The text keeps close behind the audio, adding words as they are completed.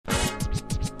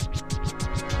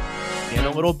in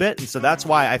a little bit. And so that's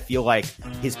why I feel like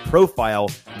his profile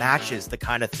matches the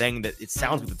kind of thing that it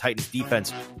sounds like the Titans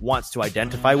defense wants to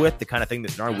identify with, the kind of thing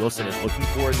that Denard Wilson is looking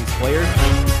for in these players.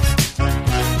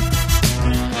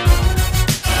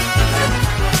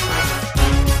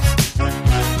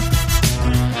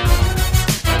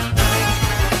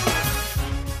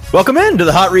 Welcome into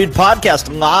the Hot Read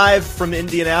Podcast, live from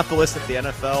Indianapolis at the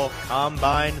NFL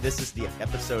Combine. This is the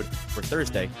episode for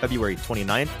Thursday, February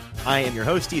 29th. I am your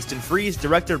host, Easton Freeze,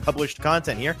 director of published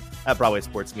content here at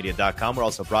BroadwaySportsMedia.com. We're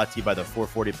also brought to you by the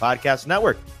 440 Podcast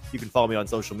Network. You can follow me on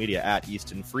social media at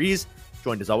Easton Freeze,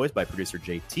 joined as always by producer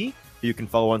JT. You can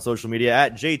follow on social media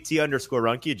at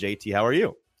JT_Runke. JT, how are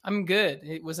you? I'm good.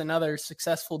 It was another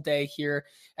successful day here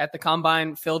at the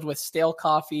Combine, filled with stale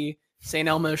coffee, St.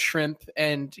 Elmo shrimp,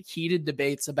 and heated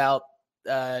debates about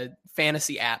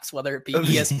fantasy apps, whether it be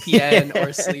ESPN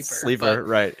or Sleeper.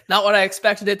 Right. Not what I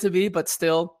expected it to be, but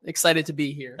still excited to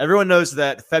be here. Everyone knows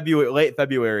that late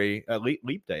February,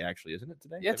 leap day, actually, isn't it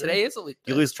today? Yeah, today is a leap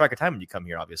day. You lose track of time when you come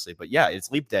here, obviously. But yeah, it's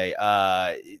leap day.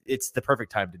 It's the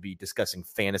perfect time to be discussing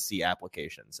fantasy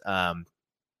applications.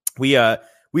 We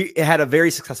had a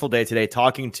very successful day today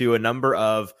talking to a number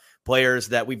of players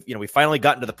that we finally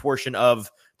gotten to the portion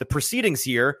of the proceedings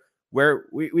here where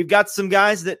we've got some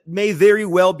guys that may very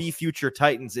well be future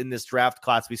Titans in this draft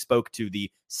class. We spoke to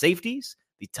the safeties,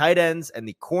 the tight ends, and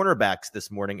the cornerbacks this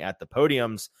morning at the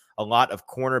podiums. A lot of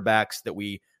cornerbacks that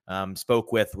we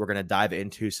spoke with. We're going to dive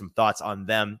into some thoughts on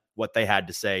them, what they had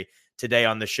to say today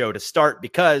on the show to start,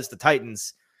 because the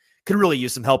Titans could really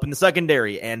use some help in the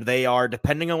secondary, and they are,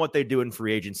 depending on what they do in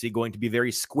free agency, going to be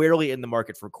very squarely in the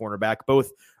market for cornerback,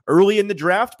 both early in the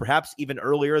draft, perhaps even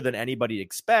earlier than anybody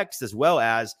expects, as well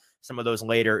as some of those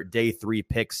later day 3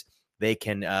 picks they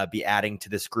can be adding to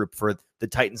this group for the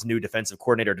Titans' new defensive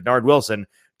coordinator, Denard Wilson,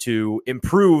 to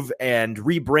improve and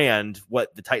rebrand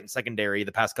what the Titans secondary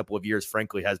the past couple of years,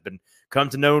 frankly, has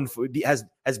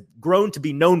grown to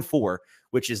be known for,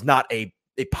 which is not a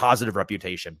positive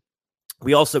reputation.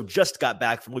 We also just got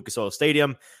back from Lucas Oil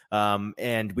Stadium,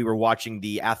 and we were watching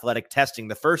the athletic testing,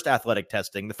 the first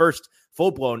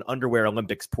full-blown underwear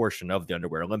Olympics portion of the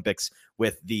underwear Olympics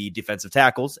with the defensive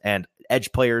tackles and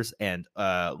edge players and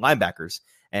linebackers.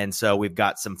 And so we've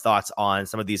got some thoughts on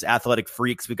some of these athletic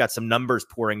freaks. We've got some numbers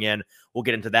pouring in. We'll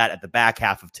get into that at the back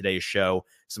half of today's show.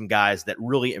 Some guys that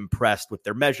really impressed with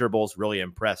their measurables, really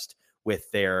impressed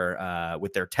with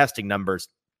their testing numbers,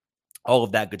 all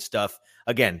of that good stuff.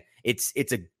 Again, it's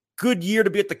a good year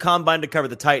to be at the Combine to cover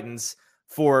the Titans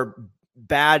for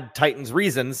bad Titans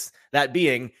reasons, that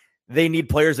being they need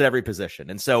players at every position.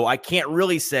 And so I can't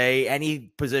really say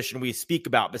any position we speak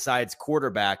about besides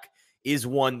quarterback is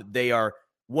one that they are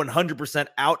 100%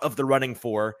 out of the running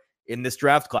for in this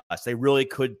draft class. They really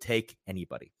could take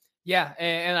anybody. Yeah,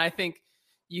 and I think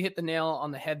you hit the nail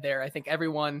on the head there. I think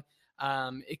everyone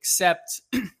except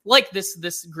like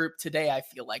this group today, I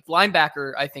feel like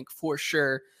linebacker, I think for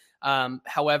sure.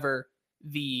 However,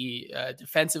 the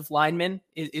defensive lineman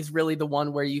is really the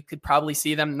one where you could probably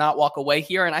see them not walk away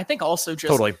here. And I think also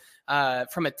just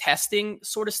from a testing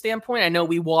sort of standpoint, I know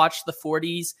we watched the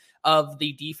 40s of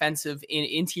the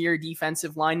interior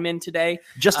defensive linemen today.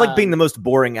 Just like being the most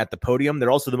boring at the podium,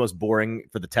 they're also the most boring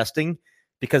for the testing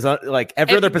because like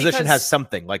every other position has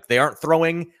something. Like they aren't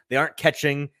throwing, they aren't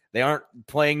catching, they aren't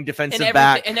playing defensive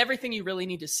back. And everything you really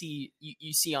need to see,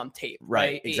 you see on tape.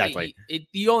 Right, exactly.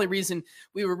 The only reason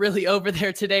we were really over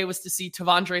there today was to see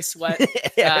Tavondre Sweat,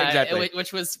 exactly.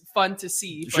 Which was fun to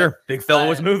see. Sure, big fella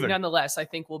was moving. Nonetheless, I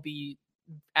think we'll be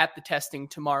at the testing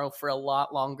tomorrow for a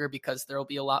lot longer because there will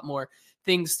be a lot more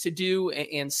things to do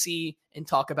and see and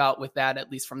talk about with that,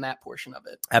 at least from that portion of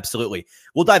it. Absolutely.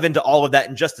 We'll dive into all of that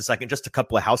in just a second. Just a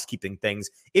couple of housekeeping things.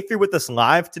 If you're with us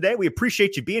live today, we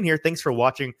appreciate you being here. Thanks for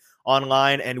watching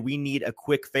online. And we need a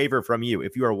quick favor from you.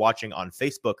 If you are watching on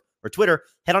Facebook or Twitter,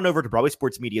 head on over to Broadway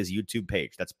Sports Media's YouTube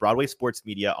page. That's Broadway Sports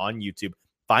Media on YouTube.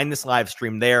 Find this live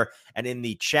stream there. And in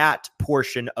the chat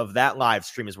portion of that live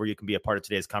stream is where you can be a part of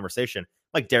today's conversation,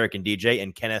 like Derek and DJ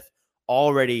and Kenneth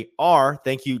already are.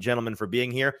 Thank you, gentlemen, for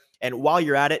being here. And while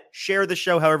you're at it, share the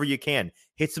show however you can.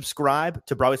 Hit subscribe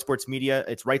to Broadway Sports Media.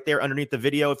 It's right there underneath the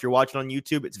video. If you're watching on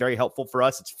YouTube, it's very helpful for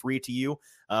us. It's free to you.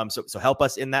 So help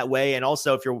us in that way. And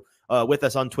also, if you're with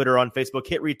us on Twitter, on Facebook,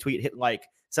 hit retweet, hit like,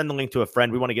 send the link to a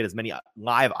friend. We want to get as many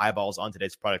live eyeballs on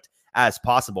today's product as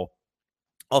possible.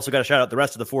 Also got to shout out the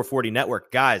rest of the 440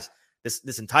 network. Guys,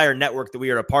 this entire network that we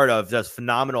are a part of does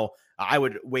phenomenal. I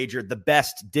would wager the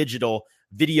best digital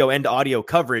video and audio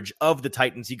coverage of the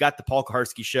Titans. You got the Paul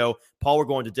Kaharski show. Paul, we're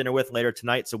going to dinner with later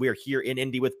tonight. So we are here in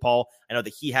Indy with Paul. I know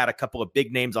that he had a couple of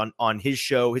big names on his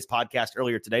show, his podcast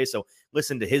earlier today. So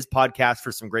listen to his podcast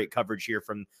for some great coverage here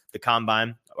from the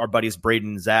Combine. Our buddies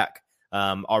Braden and Zach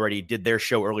already did their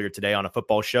show earlier today on a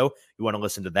football show. You want to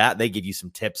listen to that. They give you some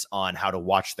tips on how to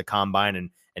watch the Combine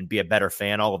and be a better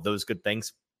fan, all of those good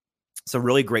things. So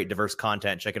really great, diverse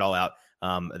content. Check it all out.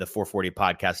 The 440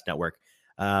 Podcast Network.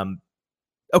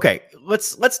 Okay,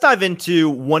 let's dive into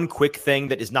one quick thing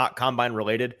that is not Combine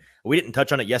related. We didn't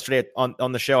touch on it yesterday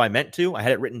on the show. I meant to. I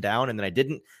had it written down, and then I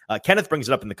didn't. Kenneth brings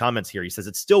it up in the comments here. He says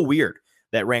it's still weird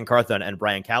that Ran Carthon and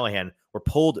Brian Callahan were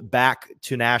pulled back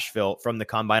to Nashville from the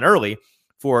Combine early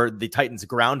for the Titans'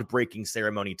 groundbreaking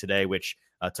ceremony today, which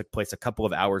took place a couple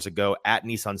of hours ago at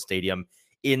Nissan Stadium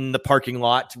in the parking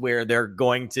lot where they're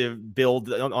going to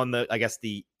build on the, I guess,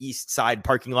 the east side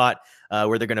parking lot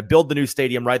where they're going to build the new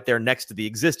stadium right there next to the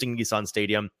existing Nissan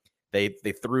Stadium. They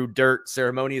threw dirt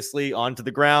ceremoniously onto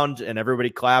the ground and everybody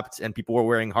clapped and people were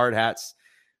wearing hard hats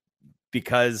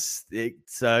because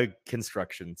it's a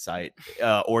construction site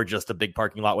or just a big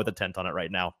parking lot with a tent on it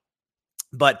right now.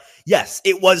 But yes,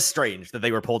 it was strange that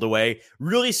they were pulled away.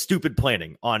 Really stupid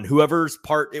planning on whoever's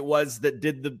part it was that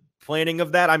did the planning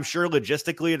of that. I'm sure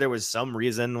logistically there was some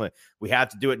reason we have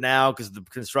to do it now because the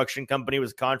construction company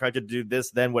was contracted to do this.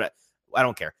 Then what? I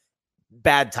don't care.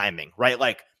 Bad timing, right?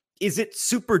 Like, is it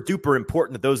super duper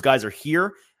important that those guys are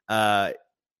here?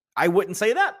 I wouldn't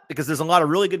say that because there's a lot of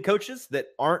really good coaches that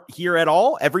aren't here at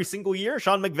all every single year.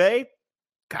 Sean McVay,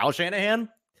 Kyle Shanahan,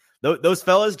 those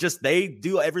fellas they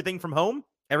do everything from home,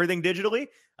 everything digitally.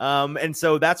 And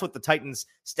so that's what the Titans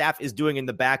staff is doing in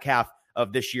the back half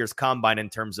of this year's Combine in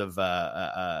terms of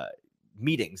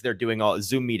meetings. They're doing all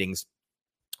Zoom meetings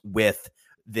with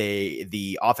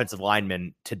the offensive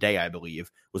linemen today, I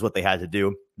believe, was what they had to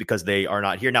do because they are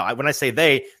not here. Now, when I say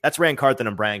they, that's Ran Carthon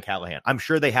and Brian Callahan. I'm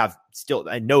sure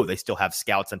I know they still have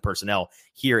scouts and personnel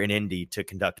here in Indy to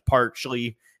conduct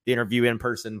partially the interview in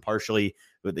person, partially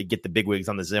they get the bigwigs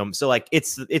on the Zoom. So like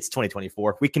it's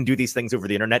 2024. We can do these things over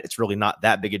the internet. It's really not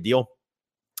that big a deal.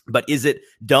 But is it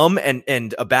dumb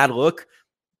and a bad look?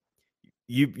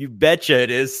 You betcha it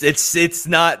is. It's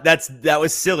not. That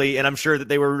was silly, and I'm sure that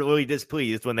they were really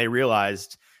displeased when they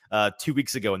realized 2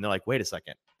 weeks ago, and they're like, "Wait a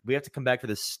second, we have to come back for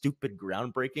this stupid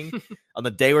groundbreaking on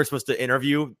the day we're supposed to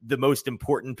interview the most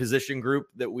important position group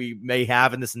that we may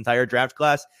have in this entire draft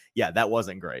class." Yeah, that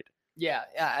wasn't great. Yeah,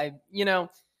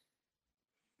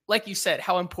 like you said,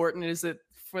 how important is it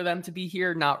for them to be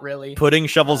here? Not really. Putting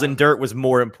shovels in dirt was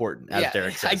more important, as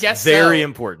Derek says. I guess very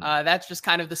important. That's just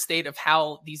kind of the state of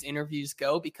how these interviews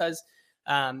go because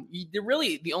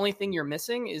the only thing you're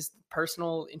missing is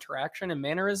personal interaction and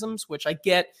mannerisms, which I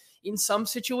get in some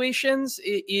situations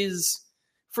it is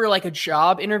for like a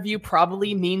job interview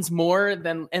probably means more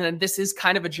than, and this is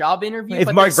kind of a job interview.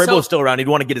 If Mark Vrabel is still around, he'd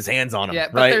want to get his hands on him. Yeah,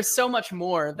 but right? There's so much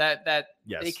more that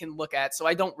yes. they can look at. So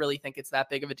I don't really think it's that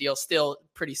big of a deal. Still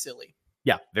pretty silly.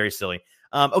 Yeah, very silly.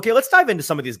 Okay, let's dive into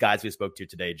some of these guys we spoke to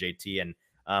today, JT,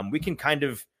 and we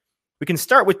can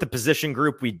start with the position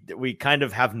group we kind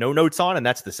of have no notes on, and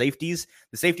that's the safeties.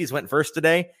 The safeties went first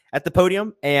today at the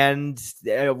podium, and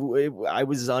I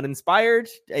was uninspired.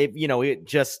 It's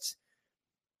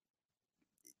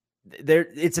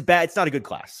not a good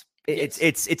class.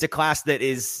 It's a class that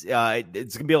is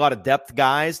it's gonna be a lot of depth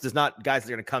guys. There's not guys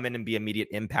that are gonna come in and be immediate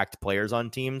impact players on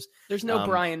teams. There's no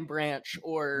Brian Branch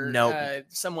or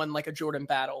someone like a Jordan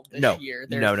Battle this year.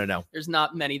 No. There's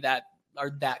not many that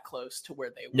are that close to where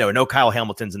they were. No Kyle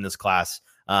Hamilton's in this class.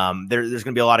 There's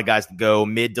gonna be a lot of guys that go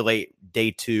mid to late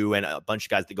day 2 and a bunch of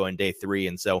guys that go in day 3.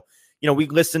 And so, we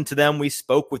listened to them, we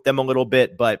spoke with them a little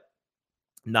bit, but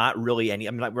not really any.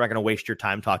 We're not going to waste your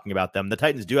time talking about them. The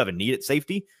Titans do have a need at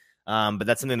safety. But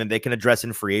that's something that they can address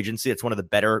in free agency. It's one of the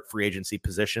better free agency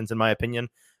positions, in my opinion.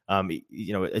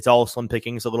 It's all slim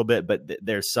pickings a little bit, but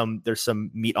there's some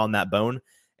meat on that bone.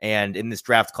 And in this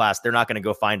draft class, they're not going to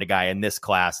go find a guy in this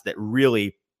class that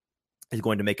really is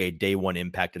going to make a day one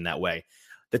impact in that way.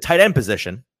 The tight end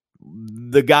position,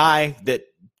 the guy that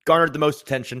garnered the most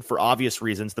attention for obvious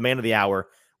reasons, the man of the hour,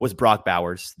 was Brock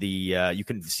Bowers. You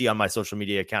can see on my social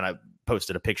media account, I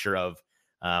posted a picture of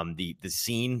the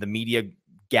scene, the media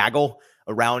gaggle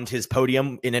around his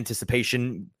podium in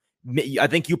anticipation. I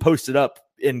think you posted up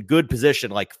in good position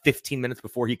like 15 minutes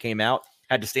before he came out,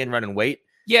 had to stand around and wait.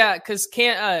 Yeah, because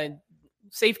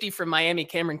safety from Miami,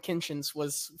 Cameron Kinchins,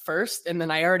 was first, and then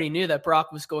I already knew that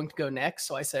Brock was going to go next,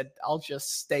 so I said, I'll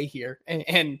just stay here.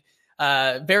 And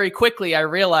very quickly, I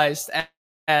realized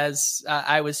as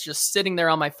I was just sitting there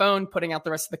on my phone, putting out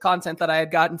the rest of the content that I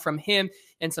had gotten from him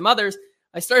and some others,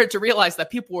 I started to realize that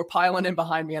people were piling in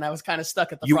behind me and I was kind of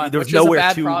stuck at the front. There was which is nowhere a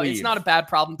bad to problem. leave. It's not a bad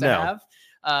problem to No.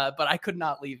 have, but I could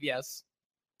not leave. Yes.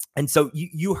 And so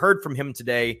you heard from him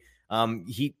today.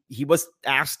 He was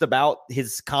asked about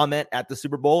his comment at the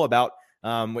Super Bowl about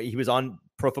he was on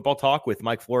Pro Football Talk with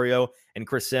Mike Florio and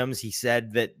Chris Sims. He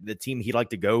said that the team he'd like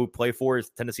to go play for is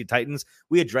Tennessee Titans.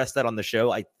 We addressed that on the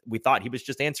show. We thought he was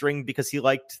just answering because he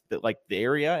liked the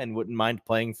area and wouldn't mind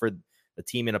playing for the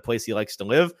team in a place he likes to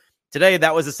live. Today,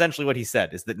 that was essentially what he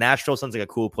said, is that Nashville sounds like a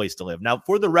cool place to live. Now,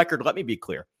 for the record, let me be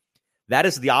clear. That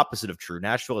is the opposite of true.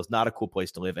 Nashville is not a cool place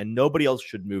to live, and nobody else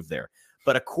should move there.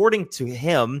 But according to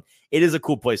him, it is a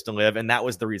cool place to live, and that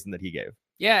was the reason that he gave.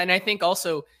 Yeah, and I think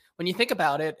also when you think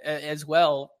about it as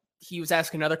well, he was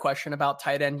asking another question about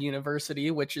Tight End University,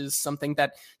 which is something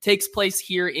that takes place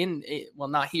here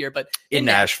not here, but in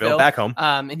Nashville, back home.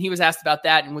 And he was asked about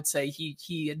that and would say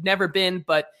he had never been,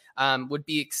 but would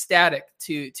be ecstatic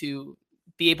to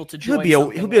be able to join.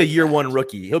 He'll be a year one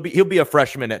rookie. He'll be a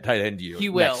freshman at tight end. He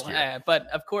will, but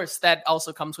of course that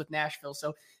also comes with Nashville.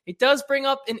 So it does bring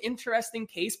up an interesting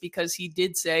case because he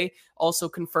did say, also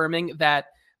confirming that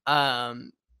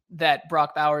that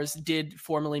Brock Bowers did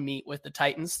formally meet with the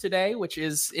Titans today, which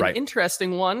is an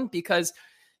interesting one because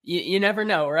you never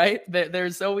know, right?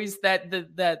 There's always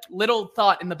that little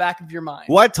thought in the back of your mind.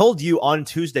 Well, I told you on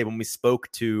Tuesday when we spoke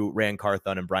to Rand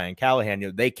Carthon and Brian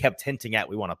Callahan, they kept hinting at,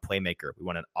 we want a playmaker. We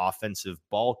want an offensive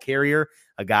ball carrier,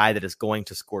 a guy that is going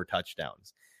to score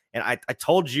touchdowns. And I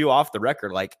told you off the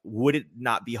record, like, would it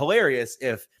not be hilarious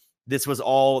if this was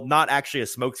all not actually a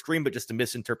smokescreen, but just a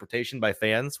misinterpretation by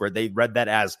fans where they read that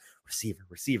as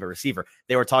receiver.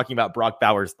 They were talking about Brock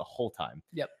Bowers the whole time.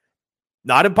 Yep.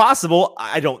 Not impossible.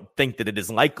 I don't think that it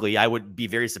is likely. I would be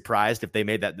very surprised if they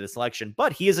made that selection,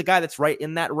 but he is a guy that's right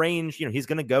in that range. He's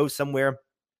going to go somewhere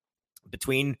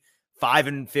between 5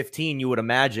 and 15, you would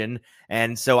imagine.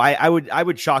 And so I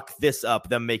would chalk this up,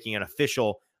 them making an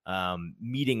official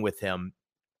meeting with him,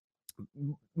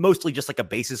 mostly just like a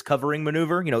bases covering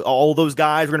maneuver. All those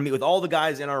guys, we're going to meet with all the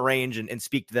guys in our range and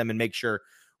speak to them and make sure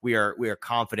we are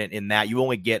confident in that.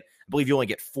 I believe you only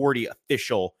get 40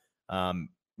 official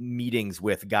meetings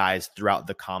with guys throughout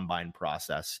the combine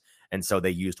process. And so they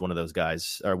used one of those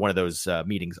guys or one of those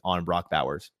meetings on Brock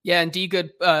Bowers. Yeah. And D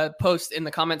Good post in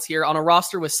the comments here, on a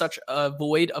roster with such a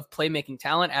void of playmaking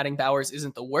talent, adding Bowers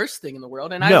isn't the worst thing in the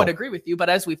world. And I would agree with you. But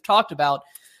as we've talked about,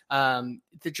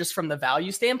 just from the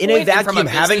value standpoint, in a vacuum,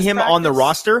 having him on the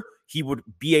roster, he would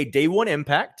be a day one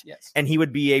impact. Yes. And he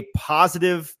would be a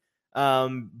positive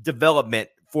development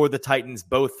for the Titans,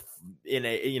 both in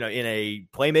a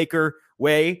playmaker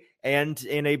way and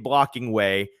in a blocking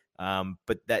way.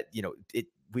 But that,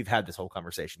 we've had this whole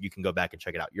conversation. You can go back and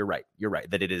check it out. You're right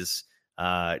that it is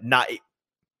not.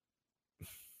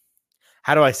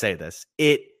 How do I say this?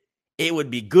 It would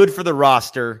be good for the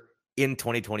roster in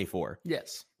 2024.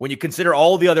 Yes. When you consider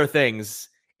all the other things,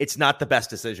 it's not the best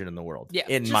decision in the world. Yeah.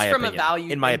 In just my from opinion. a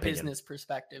value in my and opinion. business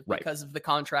perspective, because of the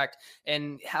contract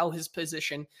and how his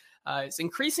position is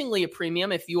increasingly a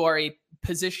premium. If you are a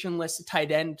positionless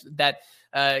tight end that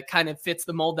kind of fits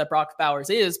the mold that Brock Bowers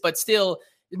is, but still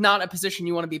not a position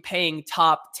you want to be paying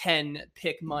top 10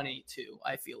 pick money to,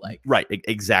 I feel like. Right.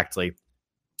 Exactly.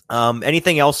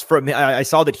 Anything else from I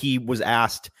saw that he was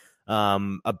asked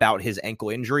about his ankle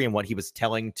injury and what he was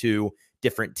telling to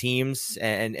different teams.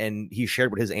 And he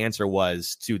shared what his answer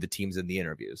was to the teams in the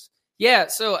interviews. Yeah.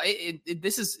 So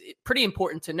this is pretty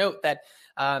important to note that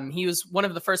he was one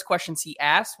of the first questions he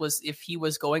asked was if he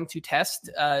was going to test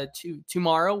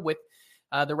tomorrow with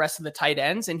the rest of the tight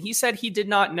ends. And he said he did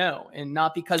not know, and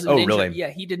not because of an injury. Really?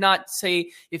 Yeah. He did not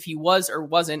say if he was or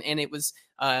wasn't. And it was,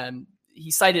 he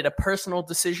cited a personal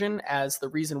decision as the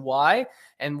reason why.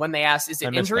 And when they asked, is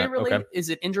it injury related? Okay. Is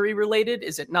it injury related?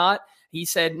 Is it not? He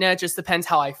said, no, it just depends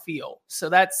how I feel. So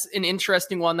that's an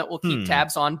interesting one that we'll keep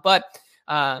tabs on. But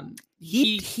I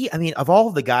mean, of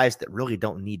all the guys that really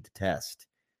don't need to test,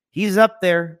 he's up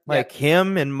there, like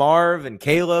him and Marv and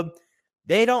Caleb.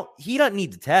 He doesn't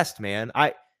need to test, man.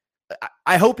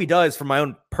 I hope he does for my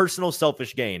own personal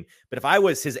selfish gain. But if I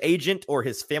was his agent or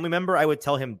his family member, I would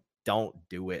tell him, don't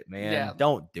do it, man. Yeah.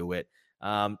 Don't do it.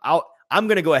 I'm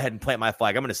going to go ahead and plant my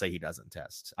flag. I'm going to say he doesn't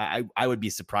test. I would be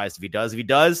surprised if he does. If he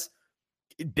does,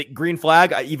 big green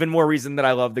flag, even more reason that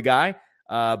I love the guy.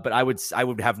 But I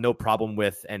would have no problem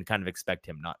with and kind of expect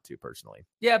him not to personally.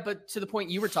 Yeah, but to the point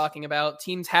you were talking about,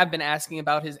 teams have been asking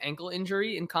about his ankle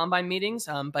injury in combine meetings,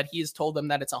 but he has told them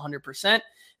that it's 100% and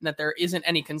that there isn't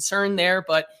any concern there.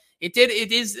 But it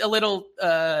is a little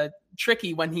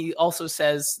tricky when he also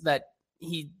says that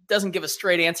he doesn't give a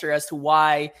straight answer as to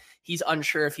why he's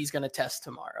unsure if he's going to test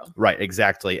tomorrow. Right,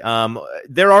 exactly.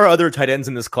 There are other tight ends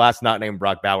in this class not named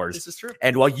Brock Bowers. This is true.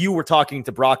 And while you were talking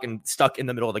to Brock and stuck in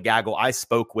the middle of the gaggle, I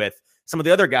spoke with some of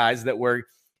the other guys that were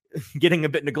getting a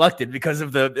bit neglected because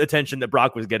of the attention that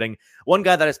Brock was getting. One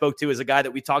guy that I spoke to is a guy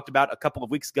that we talked about a couple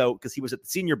of weeks ago because he was at the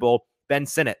Senior Bowl, Ben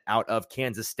Sinnott out of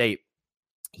Kansas State.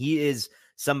 He is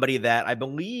somebody that I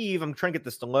believe, I'm trying to get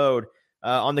this to load,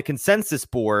 on the consensus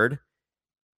board.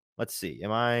 Let's see.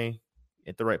 Am I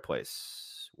at the right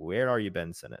place? Where are you,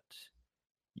 Ben Sinnott?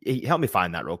 Help me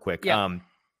find that real quick. Yeah.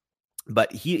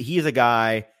 But he is a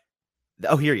guy.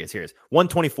 Oh, here he is.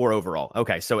 124 overall.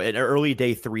 Okay, so an early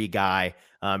day 3 guy,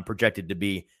 projected to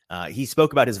be. He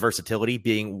spoke about his versatility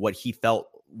being what he felt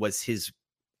was his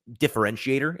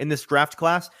differentiator in this draft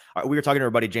class. We were talking to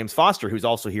our buddy James Foster, who's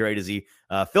also here at A to Z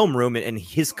Film Room, and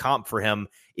his comp for him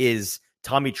is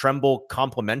Tommy Tremble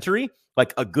complimentary,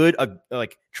 like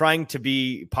like trying to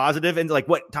be positive and like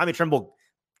what Tommy Tremble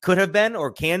could have been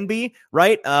or can be,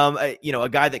 right? A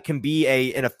guy that can be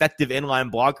an effective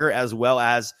inline blocker as well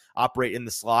as operate in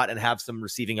the slot and have some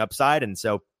receiving upside. And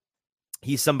so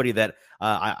he's somebody that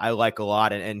I like a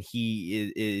lot, and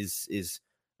he is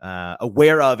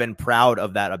aware of and proud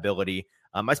of that ability.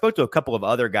 I spoke to a couple of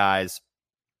other guys.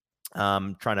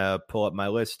 Trying to pull up my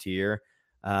list here.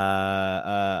 Tight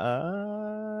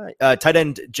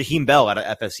end Jaheim Bell out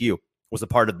of FSU was a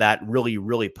part of that really,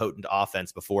 really potent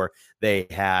offense before they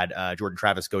had Jordan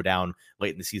Travis go down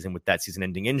late in the season with that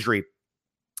season-ending injury.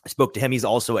 I spoke to him. He's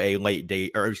also an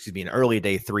early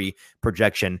day 3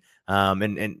 projection.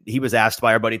 And he was asked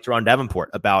by our buddy Teron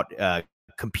Davenport about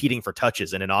competing for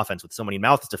touches in an offense with so many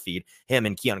mouths to feed, him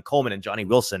and Keon Coleman and Johnny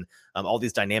Wilson, all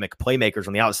these dynamic playmakers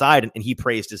on the outside. And he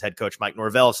praised his head coach, Mike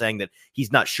Norvell, saying that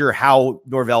he's not sure how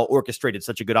Norvell orchestrated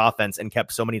such a good offense and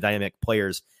kept so many dynamic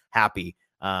players happy.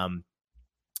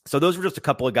 So those were just a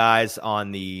couple of guys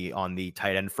on the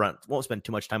tight end front. Won't spend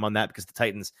too much time on that because the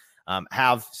Titans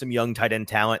have some young tight end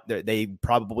talent. They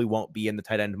probably won't be in the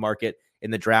tight end market in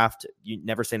the draft. You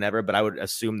never say never, but I would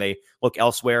assume they look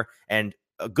elsewhere. And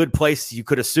a good place you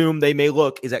could assume they may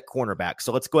look is at cornerback.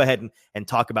 So let's go ahead and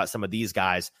talk about some of these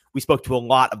guys. We spoke to a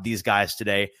lot of these guys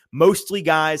today, mostly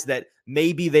guys that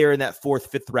maybe they're in that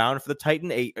 4th, 5th round for the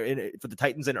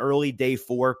Titans, an early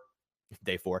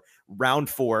round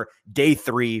 4, day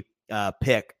 3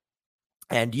 pick.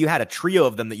 And you had a trio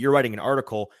of them that you're writing an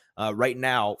article right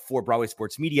now for Broadway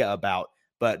Sports Media about,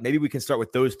 but maybe we can start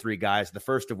with those 3 guys. The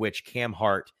first of which, Cam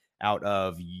Hart out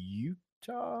of Utah.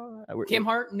 Cam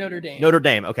Hart, Notre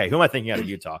Dame. Okay, who am I thinking out of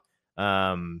Utah?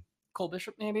 Cole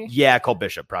Bishop, maybe. Yeah, Cole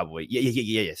Bishop, probably.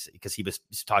 Yes, because he was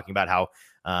talking about how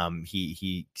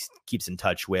he keeps in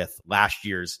touch with last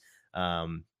year's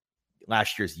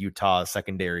Utah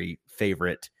secondary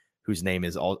favorite, whose name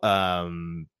is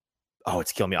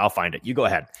it's killing me. I'll find it. You go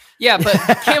ahead. Yeah, but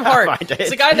Cam Hart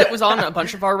is a guy that was on a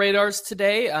bunch of our radars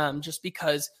today, just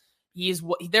because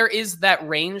there is that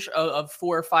range of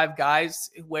 4 or 5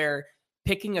 guys where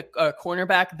picking a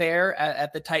cornerback there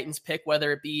at the Titans pick,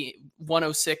 whether it be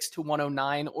 106 to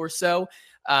 109 or so,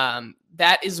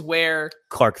 that is where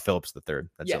Clark Phillips III.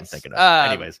 That's what I'm thinking of.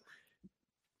 Anyways,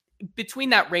 between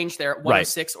that range there at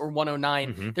 106 or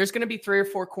 109, there's going to be 3 or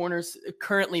 4 corners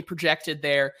currently projected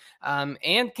there.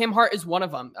 And Cam Hart is one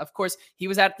of them. Of course, he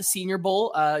was at the Senior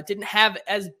Bowl, didn't have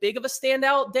as big of a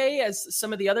standout day as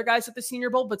some of the other guys at the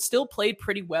Senior Bowl, but still played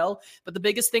pretty well. But the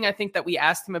biggest thing I think that we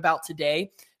asked him about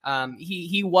today,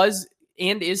 he was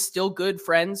and is still good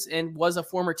friends and was a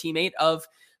former teammate of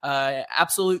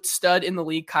absolute stud in the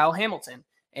league, Kyle Hamilton.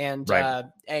 And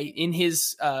in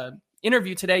his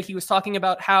interview today, he was talking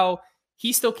about how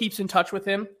he still keeps in touch with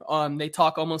him. They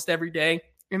talk almost every day,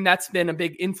 and that's been a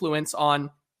big influence on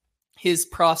his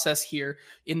process here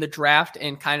in the draft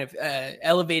and kind of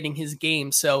elevating his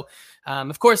game. So,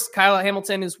 of course, Kyle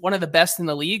Hamilton is one of the best in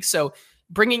the league. So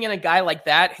bringing in a guy like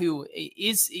that who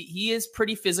is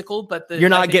pretty physical, but you're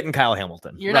not getting Kyle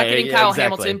Hamilton. You're not getting Kyle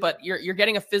Hamilton, but you're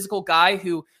getting a physical guy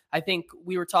who I think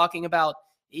we were talking about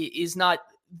is not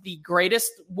the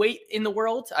greatest weight in the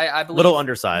world. I believe little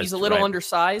undersized. He's a little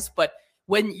undersized, but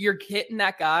when you're hitting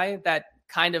that guy that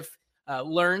kind of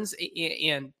learns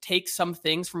and takes some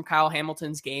things from Kyle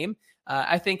Hamilton's game,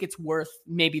 I think it's worth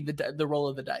maybe the roll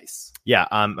of the dice. Yeah,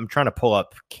 I'm trying to pull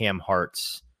up Cam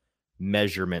Hart's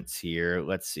measurements here.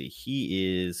 Let's see.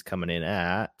 He is coming in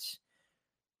at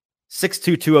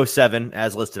 6'2", 207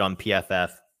 as listed on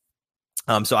PFF.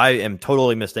 So I am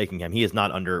totally mistaking him. He is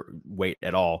not underweight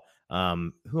at all.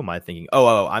 Who am I thinking?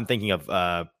 I'm thinking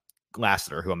of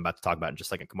Lassiter, who I'm about to talk about in just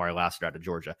a second. Kamari Lassiter out of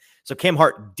Georgia. So Cam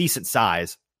Hart, decent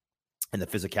size and the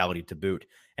physicality to boot,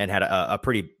 and had a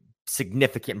pretty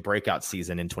significant breakout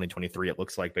season in 2023, it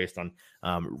looks like, based on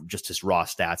just his raw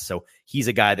stats. So he's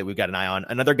a guy that we've got an eye on.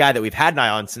 Another guy that we've had an eye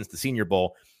on since the Senior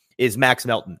Bowl is Max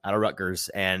Melton out of Rutgers.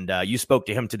 And you spoke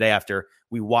to him today after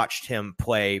we watched him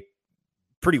play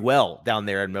pretty well down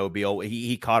there in Mobile.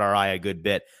 He caught our eye a good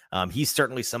bit. He's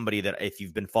certainly somebody that, if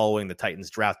you've been following the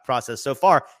Titans draft process so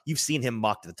far, you've seen him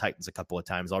mock to the Titans a couple of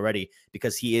times already,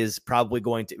 because he is probably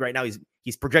going to, right now,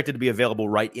 he's projected to be available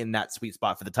right in that sweet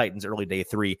spot for the Titans early day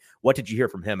 3. What did you hear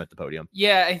from him at the podium?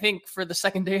 Yeah, I think for the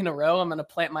second day in a row, I'm going to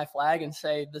plant my flag and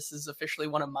say this is officially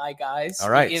one of my guys.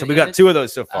 All right. So we got 2 of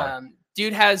those so far.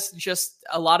 Dude has just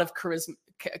a lot of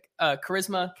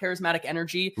charismatic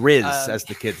energy. Riz, as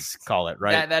the kids call it,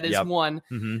 right? That is one.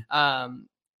 Mm-hmm.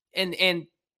 And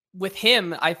with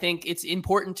him, I think it's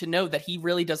important to know that he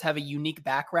really does have a unique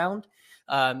background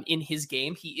in his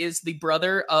game. He is the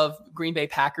brother of Green Bay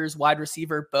Packers wide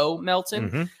receiver Bo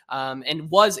Melton, and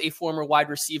was a former wide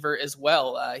receiver as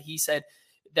well. He said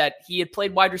that he had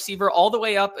played wide receiver all the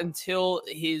way up until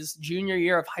his junior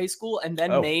year of high school, and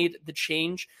then made the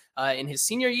change in his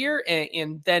senior year,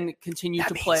 and then continued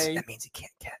to play. That means he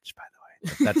can't catch, by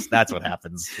the way. That's what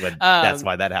happens. That's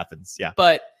why that happens. Yeah.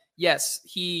 But yes,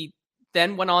 he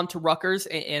then went on to Rutgers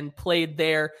and played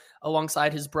there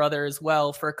alongside his brother as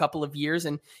well for a couple of years.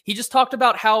 And he just talked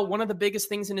about how one of the biggest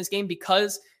things in his game,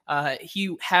 because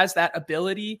he has that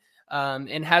ability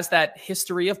and has that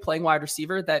history of playing wide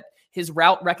receiver, that his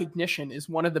route recognition is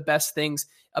one of the best things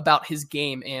about his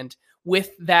game. And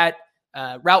with that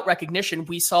route recognition,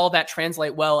 we saw that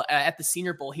translate well at the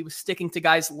Senior Bowl. He was sticking to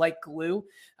guys like glue,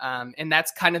 and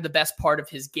that's kind of the best part of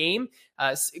his game.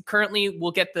 Currently,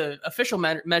 we'll get the official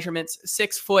measurements,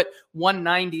 6 foot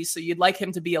 190. So you'd like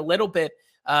him to be a little bit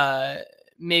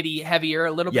maybe heavier,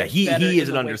 a little bit. Yeah, he is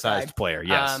an undersized player.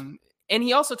 Yes, and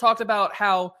he also talked about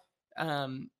how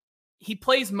he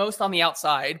plays most on the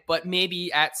outside, but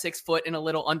maybe at 6 foot and a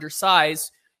little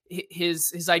undersized.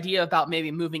 His idea about maybe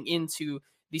moving into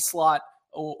the slot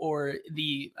or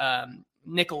the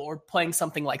nickel or playing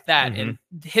something like that. And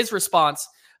his response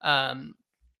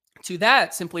to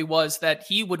that simply was that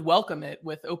he would welcome it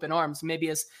with open arms, maybe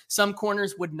as some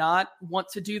corners would not want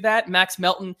to do that. Max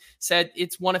Melton said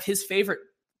it's one of his favorite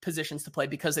positions to play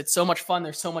because it's so much fun.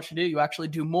 There's so much to do. You actually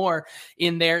do more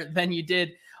in there than you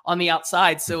did on the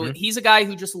outside. So he's a guy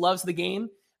who just loves the game.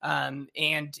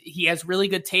 And he has really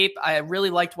good tape. I really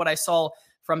liked what I saw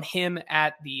from him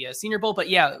at the Senior Bowl. But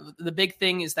yeah, the big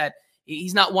thing is that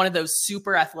he's not one of those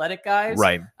super athletic guys.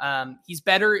 Right. He's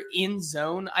better in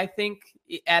zone, I think,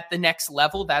 at the next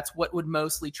level. That's what would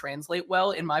mostly translate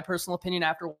well, in my personal opinion,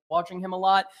 after watching him a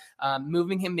lot.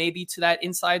 Moving him maybe to that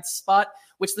inside spot,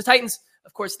 which the Titans,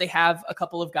 of course, they have a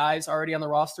couple of guys already on the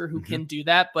roster who can do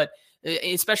that. But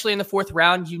especially in the 4th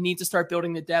round, you need to start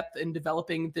building the depth and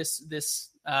developing this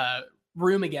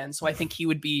room again. So I think he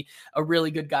would be a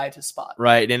really good guy to spot.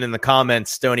 Right. And in the comments,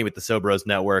 Stoney with the Sobros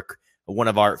Network, one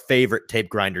of our favorite tape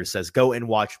grinders, says, go and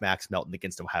watch Max Melton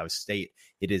against Ohio State.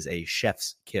 It is a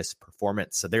chef's kiss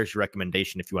performance. So there's your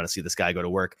recommendation if you want to see this guy go to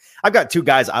work. I've got 2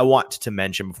 guys I want to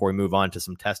mention before we move on to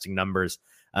some testing numbers.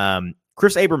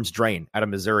 Chris Abrams-Drain out of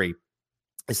Missouri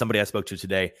is somebody I spoke to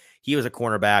today. He was a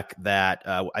cornerback that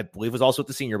I believe was also at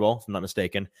the Senior Bowl, if I'm not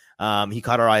mistaken. He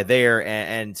caught our eye there.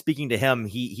 And speaking to him,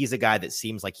 he's a guy that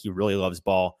seems like he really loves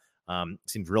ball,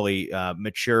 seems really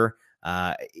mature.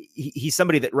 He's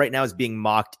somebody that right now is being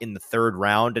mocked in the 3rd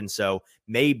round. And so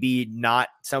maybe not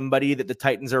somebody that the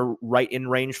Titans are right in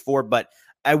range for, but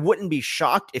I wouldn't be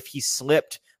shocked if he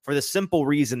slipped, for the simple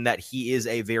reason that he is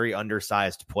a very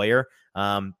undersized player.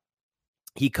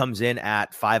 He comes in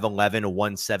at 5'11",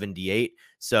 178.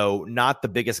 So not the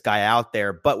biggest guy out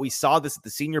there, but we saw this at the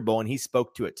Senior Bowl and he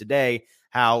spoke to it today,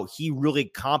 how he really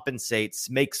compensates,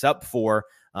 makes up for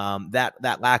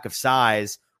that lack of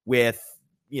size with,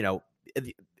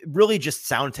 really just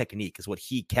sound technique is what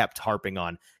he kept harping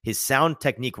on. His sound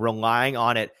technique, relying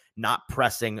on it, not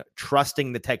pressing,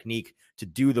 trusting the technique to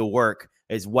do the work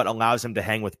is what allows him to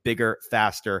hang with bigger,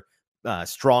 faster,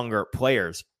 stronger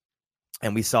players.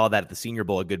 And we saw that at the Senior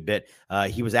Bowl a good bit.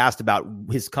 He was asked about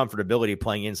his comfortability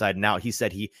playing inside and out. He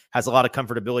said he has a lot of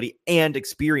comfortability and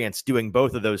experience doing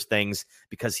both of those things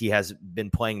because he has been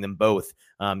playing them both,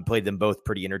 played them both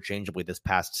pretty interchangeably this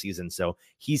past season. So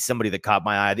he's somebody that caught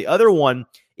my eye. The other one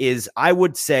is, I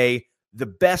would say, the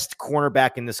best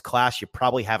cornerback in this class you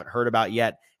probably haven't heard about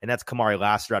yet, and that's Kamari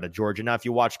Lassiter out of Georgia. Now, if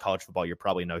you watch college football, you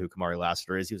probably know who Kamari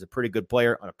Lassiter is. He was a pretty good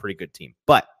player on a pretty good team.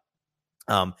 But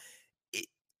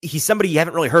he's somebody you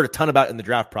haven't really heard a ton about in the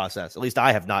draft process. At least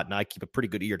I have not, and I keep a pretty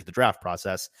good ear to the draft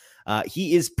process.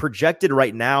 He is projected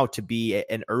right now to be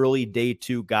an early day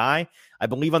 2 guy. I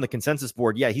believe on the consensus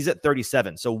board, he's at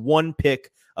 37. So one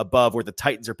pick above where the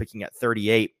Titans are picking at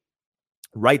 38.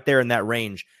 Right there in that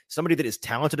range. Somebody that is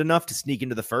talented enough to sneak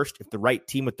into the first if the right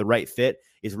team with the right fit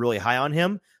is really high on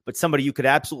him, but somebody you could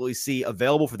absolutely see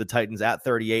available for the Titans at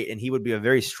 38, and he would be a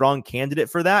very strong candidate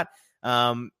for that.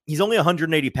 He's only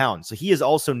 180 pounds, so he is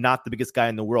also not the biggest guy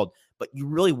in the world, but you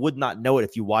really would not know it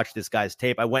if you watch this guy's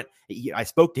tape. I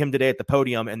spoke to him today at the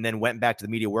podium and then went back to the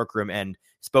media workroom and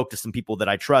spoke to some people that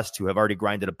I trust who have already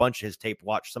grinded a bunch of his tape,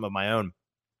 watched some of my own.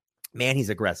 Man, he's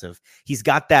aggressive. He's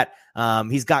got that.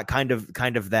 He's got kind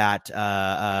of that.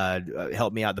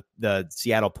 Help me out. The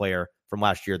Seattle player from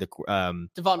last year, Devon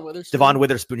Witherspoon. Devon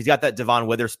Witherspoon. He's got that Devon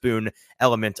Witherspoon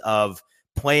element of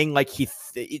playing like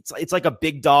it's like a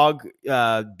big dog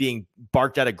being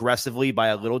barked at aggressively by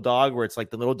a little dog, where it's like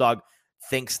the little dog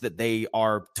thinks that they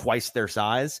are twice their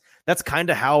size. That's kind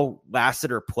of how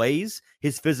Lassiter plays.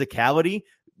 His physicality.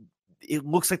 It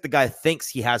looks like the guy thinks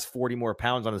he has 40 more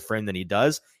pounds on his frame than he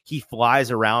does. He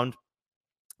flies around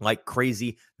like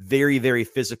crazy, very, very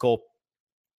physical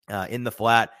in the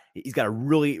flat. He's got a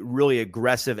really, really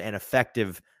aggressive and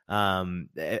effective jam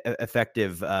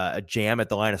at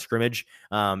the line of scrimmage.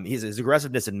 His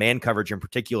aggressiveness in man coverage in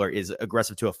particular is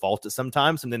aggressive to a fault at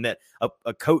sometimes, something that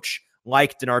a coach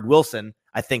like Denard Wilson,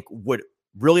 I think, would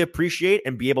really appreciate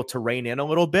and be able to rein in a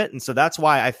little bit. And so that's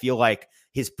why I feel like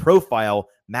his profile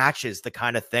matches the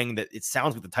kind of thing that it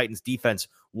sounds like the Titans defense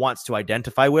wants to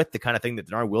identify with, the kind of thing that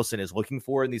Denard Wilson is looking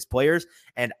for in these players.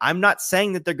 And I'm not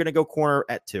saying that they're going to go corner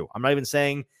at 2. I'm not even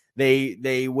saying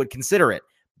they would consider it.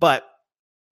 But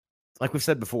like we've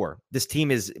said before, this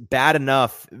team is bad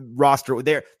enough roster.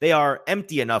 They are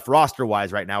empty enough roster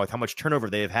wise right now with how much turnover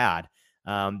they've had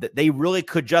that they really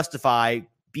could justify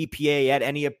BPA at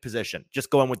any position, just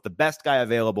going with the best guy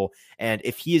available. And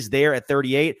if he is there at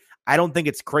 38, I don't think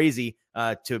it's crazy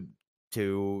to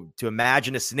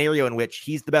imagine a scenario in which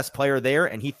he's the best player there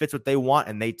and he fits what they want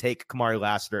and they take Kamari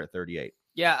Lassiter at 38.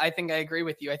 Yeah, I think I agree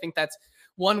with you. I think that's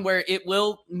one where it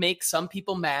will make some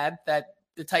people mad that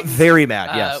the Titans very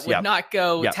mad. Yes, would not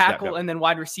go tackle and then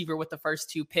wide receiver with the first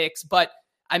 2 picks. But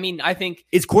I mean, I think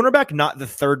is cornerback not the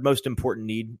third most important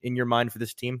need in your mind for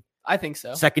this team? I think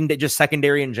so. Just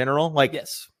secondary in general. Like,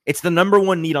 yes, it's the number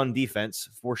 1 need on defense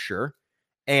for sure.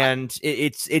 And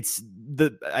I'd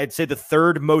say the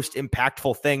third most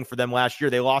impactful thing for them last year.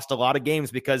 They lost a lot of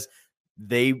games because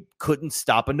they couldn't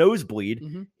stop a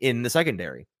nosebleed in the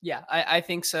secondary. Yeah, I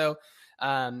think so.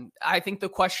 I think the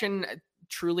question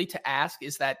truly to ask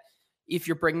is that if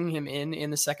you're bringing him in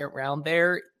the second round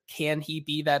there, can he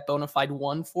be that bona fide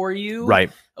 1 for you?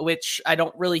 Right. Which I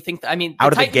don't really think. Out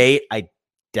of the gate, I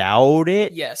doubt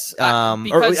it. Yes.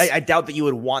 I doubt that you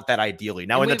would want that ideally.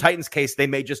 Now, in the Titans case, they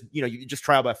may just, you just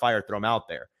trial by fire, throw him out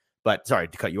there. But sorry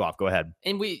to cut you off. Go ahead.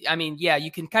 And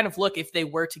you can kind of look if they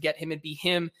were to get him, it'd be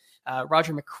him,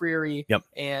 Roger McCreary,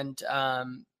 and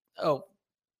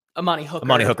Amani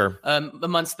Hooker.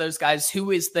 Amongst those guys,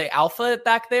 who is the alpha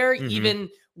back there, even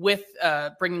with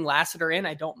bringing Lassiter in.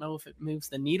 I don't know if it moves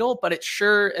the needle, but it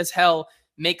sure as hell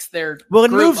makes their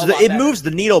it moves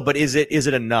the needle, but is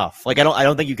it enough? Like, I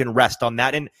don't think you can rest on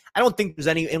that, and I don't think there's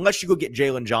any, unless you go get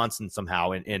Jalen Johnson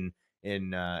somehow in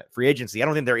free agency. I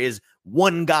don't think there is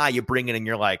one guy you bring in and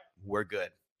you're like, we're good.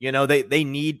 They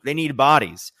need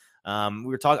bodies. I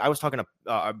was talking to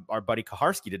our buddy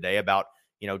Kaharski today about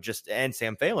and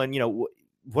Sam Phelan.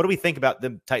 What do we think about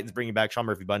the Titans bringing back Sean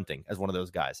Murphy-Bunting as one of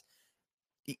those guys?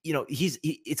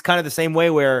 It's kind of the same way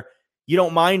where you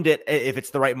don't mind it if it's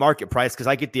the right market price, because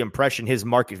I get the impression his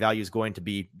market value is going to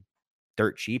be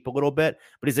dirt cheap a little bit,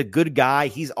 but he's a good guy.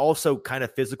 He's also kind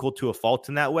of physical to a fault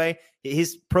in that way.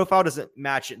 His profile doesn't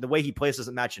match, the way he plays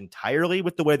doesn't match entirely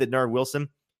with the way that Denard Wilson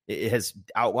has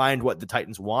outlined what the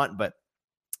Titans want, but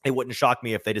it wouldn't shock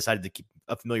me if they decided to keep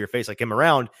a familiar face like him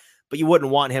around. But you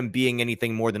wouldn't want him being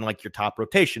anything more than like your top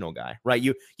rotational guy, right?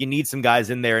 You need some guys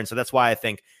in there. And so that's why I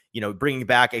think, bringing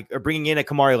in a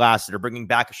Kamari Lassiter, bringing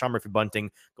back a Sean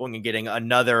Murphy-Bunting, going and getting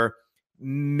another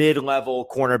mid-level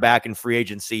cornerback in free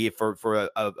agency for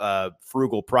a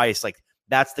frugal price, like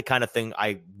that's the kind of thing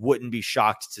I wouldn't be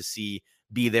shocked to see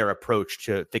be their approach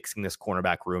to fixing this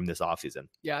cornerback room this offseason.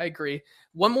 Yeah, I agree.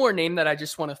 One more name that I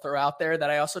just want to throw out there that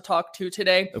I also talked to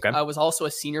today was also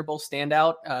a Senior Bowl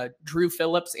standout, Andrew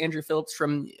Phillips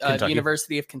from the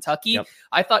University of Kentucky. Yep.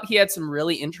 I thought he had some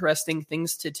really interesting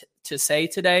things to say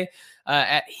today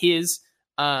at his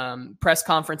press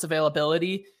conference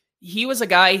availability. He was a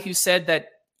guy who said that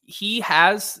he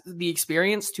has the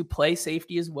experience to play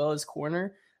safety as well as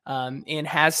corner. and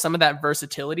has some of that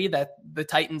versatility that the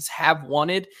Titans have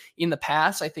wanted in the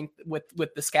past. I think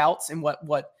with the scouts and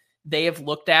what they have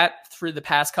looked at through the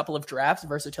past couple of drafts,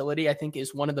 versatility, I think,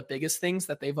 is one of the biggest things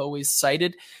that they've always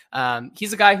cited.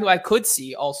 He's a guy who I could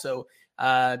see also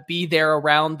be there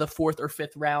around the 4th or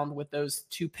 5th round with those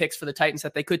 2 picks for the Titans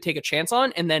that they could take a chance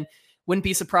on. And then wouldn't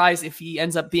be surprised if he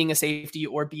ends up being a safety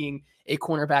or being a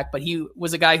cornerback. But he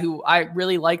was a guy who I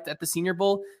really liked at the Senior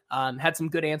Bowl, had some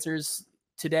good answers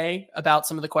today about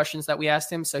some of the questions that we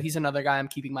asked him. So he's another guy I'm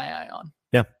keeping my eye on.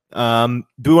 Yeah.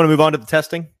 Do we want to move on to the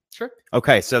testing? Sure.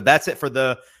 Okay. So that's it for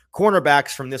the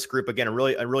cornerbacks from this group. Again, a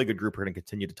really good group. We're going to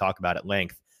continue to talk about at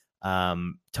length.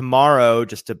 Tomorrow,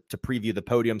 just to preview the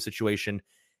podium situation,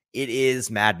 it is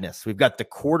madness. We've got the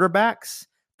quarterbacks,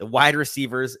 the wide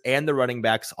receivers, and the running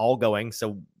backs all going.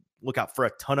 So look out for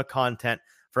a ton of content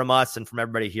from us and from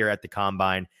everybody here at the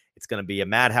Combine. It's going to be a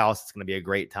madhouse. It's going to be a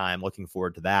great time. Looking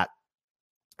forward to that.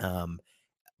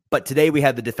 But today we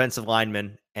had the defensive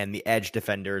linemen and the edge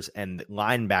defenders and the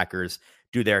linebackers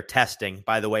do their testing.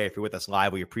 By the way, if you're with us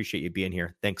live, we appreciate you being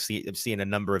here. Thanks. Seeing a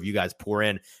number of you guys pour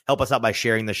in. Help us out by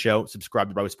sharing the show. Subscribe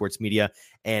to Broadway Sports Media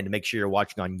and make sure you're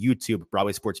watching on YouTube,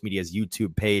 Broadway Sports Media's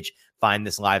YouTube page. Find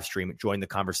this live stream. Join the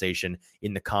conversation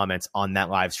in the comments on that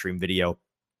live stream video.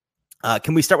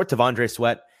 Can we start with T'Vondre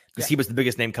Sweat? Because he was the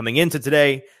biggest name coming into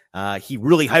today. He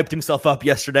really hyped himself up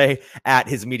yesterday at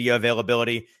his media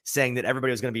availability, saying that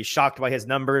everybody was going to be shocked by his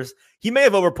numbers. He may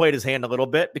have overplayed his hand a little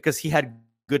bit because he had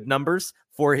good numbers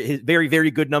for his very, very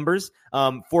good numbers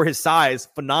for his size,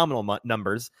 phenomenal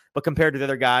numbers. But compared to the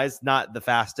other guys, not the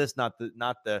fastest, not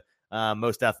the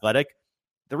most athletic.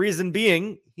 The reason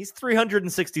being, he's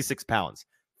 366 pounds,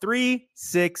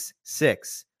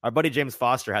 366. Our buddy James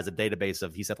Foster has a database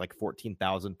of, he said, like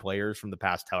 14,000 players from the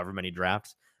past however many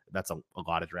drafts. That's a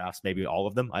lot of drafts, maybe all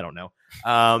of them. I don't know.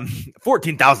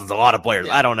 14,000 is a lot of players.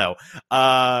 Yeah. I don't know.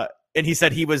 And he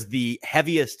said he was the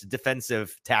heaviest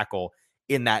defensive tackle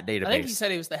in that database. I think he said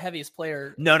he was the heaviest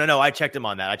player. No. I checked him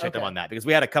on that. Him on that because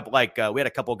we had a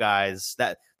couple guys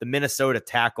that the Minnesota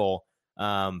tackle,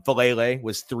 Falele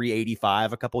was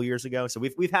 385 a couple years ago. So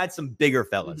we've had some bigger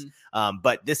fellas.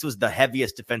 But this was the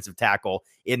heaviest defensive tackle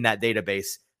in that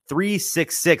database.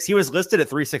 366. He was listed at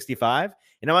 365.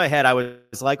 And in my head, I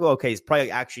was like, well, okay, he's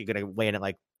probably actually going to land at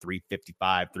like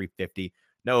 355, 350.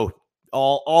 No,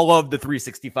 all of the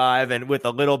 365 and with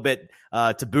a little bit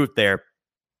to boot there.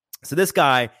 So this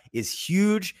guy is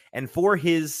huge. And for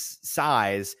his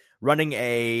size, running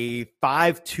a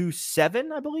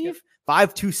 5.27, I believe,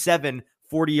 5.27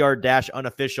 40-yard dash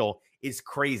unofficial is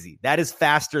crazy. That is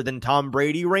faster than Tom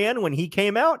Brady ran when he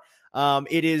came out.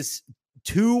 It is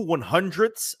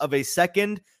 2/100ths of a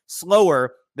second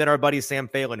slower than our buddy Sam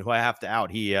Phelan, who I have to out.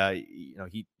 He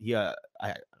not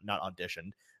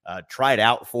auditioned, tried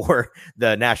out for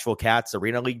the Nashville Cats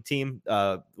Arena League team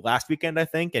last weekend, I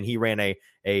think, and he ran a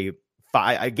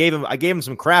I gave him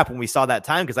some crap when we saw that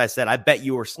time because I said, I bet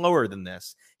you were slower than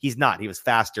this. He's not. He was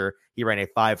faster. He ran a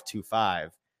 5.25.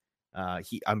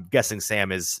 I'm guessing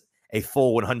Sam is a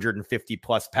full 150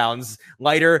 plus pounds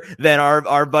lighter than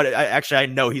our buddy. I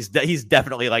know he's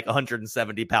definitely like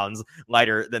 170 pounds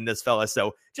lighter than this fella.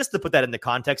 So just to put that into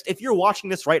context, if you're watching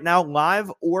this right now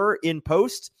live or in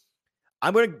post,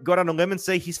 I'm going to go down a limb and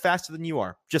say he's faster than you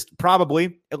are. Just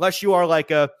probably, unless you are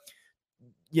like a,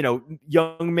 young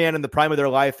man in the prime of their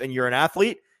life and you're an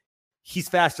athlete, he's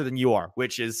faster than you are,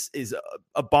 which is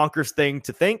a bonkers thing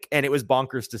to think. And it was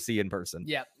bonkers to see in person.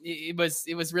 Yeah, it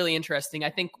was really interesting. I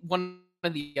think one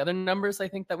of the other numbers I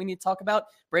think that we need to talk about,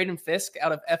 Braden Fisk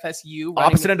out of FSU.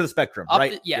 Opposite end of the spectrum,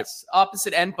 right? Yes, yep.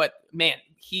 Opposite end. But man,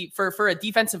 he for a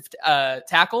defensive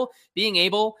tackle, being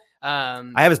able... I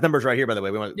have his numbers right here, by the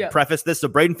way. We want to preface this. So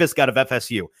Braden Fisk out of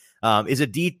FSU is a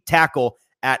D tackle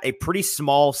at a pretty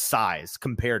small size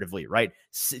comparatively, right?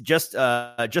 Just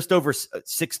over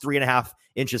 6'3.5"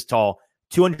 inches tall,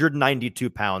 292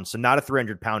 pounds. So not a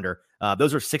 300 pounder.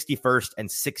 Those are 61st and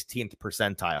 16th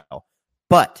percentile.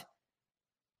 But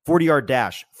 40-yard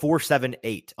dash,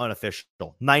 4.78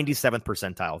 unofficial, 97th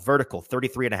percentile. Vertical,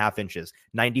 33.5 inches,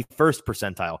 91st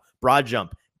percentile. Broad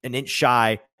jump,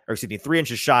 3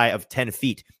 inches shy of 10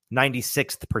 feet,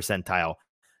 96th percentile.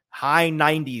 High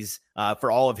 90s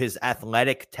for all of his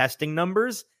athletic testing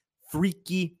numbers.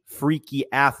 Freaky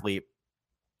athlete.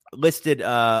 Listed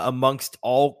amongst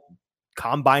all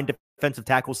combine defensive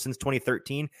tackles since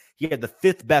 2013. He had the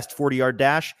 5th best 40-yard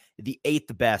dash, the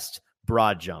 8th best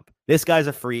broad jump. This guy's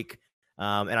a freak.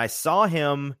 And I saw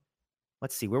him,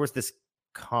 let's see, where was this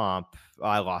comp? Oh,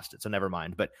 I lost it, so never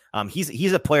mind. But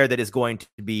he's a player that is going to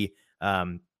be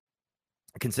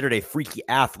considered a freaky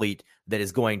athlete that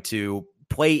is going to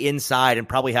play inside and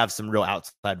probably have some real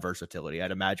outside versatility,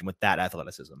 I'd imagine, with that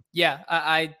athleticism. Yeah,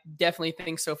 I definitely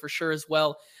think so for sure as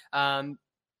well.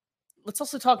 Let's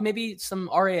also talk maybe some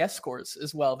RAS scores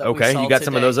as well. That okay, we saw you got today.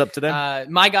 some of those up today?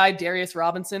 My guy, Darius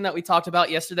Robinson, that we talked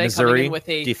about yesterday, Missouri, coming in with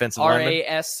a defensive RAS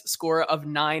lineman. score of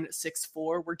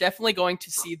 9.64. We're definitely going to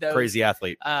see those. Crazy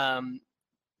athlete.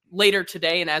 Later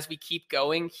today, and as we keep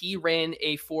going, he ran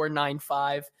a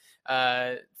 4.95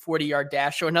 40-yard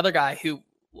dash. So another guy who,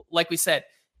 like we said,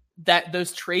 that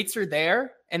those traits are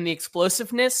there, and the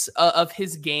explosiveness of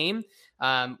his game,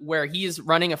 where he is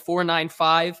running a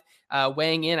 4.95,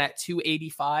 weighing in at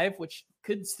 285, which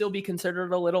could still be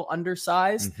considered a little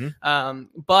undersized.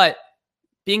 But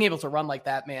being able to run like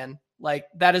that, man, like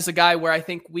that is a guy where I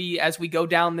think as we go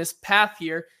down this path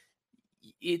here,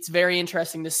 it's very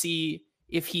interesting to see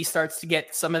if he starts to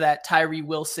get some of that Tyree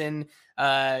Wilson,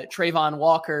 Trayvon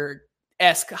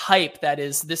Walker-esque hype. That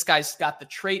is, this guy's got the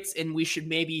traits, and we should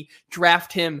maybe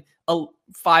draft him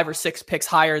 5 or 6 picks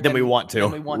higher than we want to.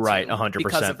 Right, 100%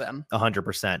 because of them.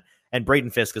 100%. And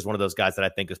Braden Fisk is one of those guys that I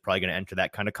think is probably going to enter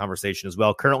that kind of conversation as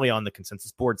well. Currently on the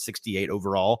consensus board, 68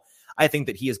 overall. I think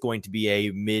that he is going to be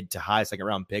a mid to high second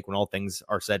round pick when all things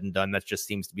are said and done. That just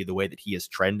seems to be the way that he is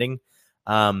trending.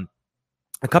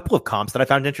 A couple of comps that I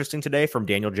found interesting today from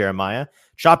Daniel Jeremiah.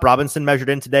 Chop Robinson measured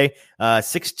in today,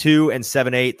 6'2" and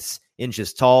 7/8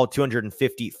 inches tall,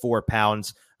 254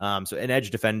 pounds. So an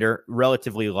edge defender,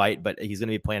 relatively light, but he's going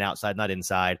to be playing outside, not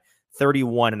inside.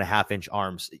 31.5-inch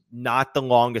arms, not the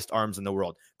longest arms in the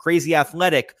world. Crazy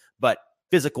athletic, but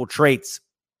physical traits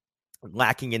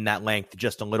lacking in that length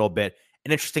just a little bit.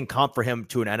 An interesting comp for him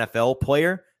to an NFL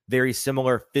player, very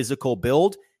similar physical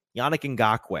build. Yannick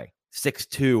Ngakoue,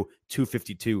 6'2",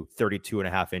 252,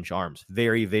 32.5-inch arms.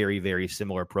 Very, very, very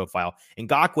similar profile.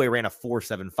 Ngakoue ran a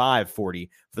 4.75 40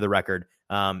 for the record.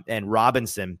 And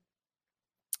Robinson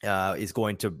is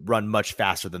going to run much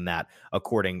faster than that,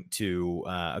 according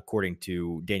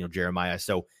to Daniel Jeremiah.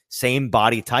 So same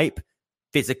body type,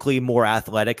 physically more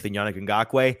athletic than Yannick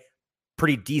Ngakoue.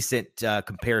 Pretty decent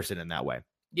comparison in that way.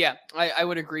 Yeah, I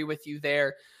would agree with you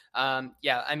there.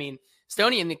 Yeah, I mean,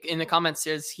 Stoney in the comments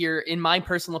says here, in my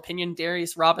personal opinion,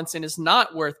 Darius Robinson is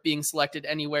not worth being selected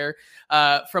anywhere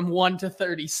from 1 to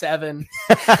 37.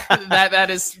 that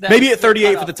is maybe at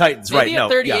 38 for the Titans, maybe right?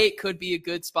 At 38 could be a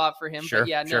good spot for him. Sure, but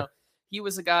yeah, sure. No, he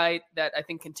was a guy that I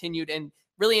think continued, and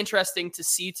really interesting to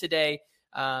see today,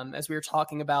 as we were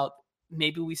talking about.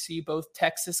 Maybe we see both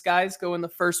Texas guys go in the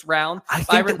first round. I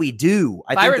think that we do.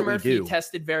 Byron Murphy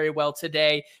tested very well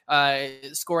today,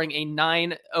 scoring a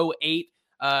 9.08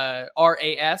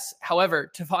 RAS.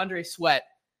 However, T'Vondre Sweat,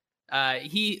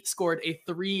 he scored a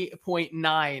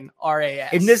 3.9 RAS.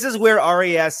 And this is where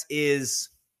RAS is,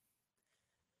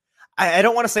 I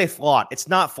don't want to say flawed. It's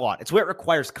not flawed. It's where it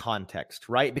requires context,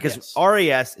 right? Because yes.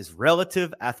 RAS is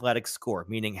relative athletic score,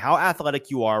 meaning how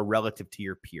athletic you are relative to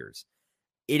your peers.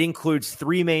 It includes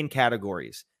 3 main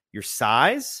categories: your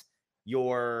size,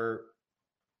 your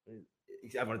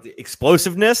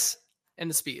explosiveness, and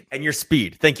the speed. And your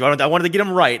speed. Thank you. I wanted to get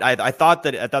them right. I thought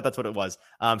that's what it was.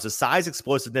 So size,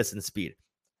 explosiveness, and speed.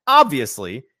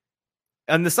 Obviously,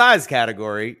 in the size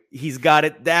category, he's got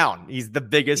it down. He's the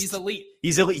biggest. He's elite.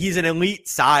 He's an elite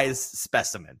size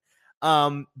specimen.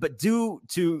 But due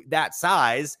to that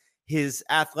size, his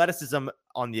athleticism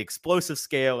on the explosive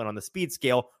scale and on the speed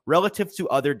scale relative to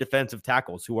other defensive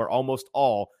tackles who are almost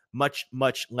all much,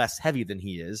 much less heavy than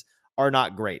he is are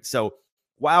not great. So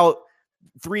while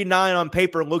 3.9 on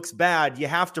paper looks bad, you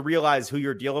have to realize who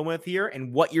you're dealing with here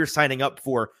and what you're signing up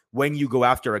for when you go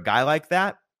after a guy like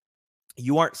that.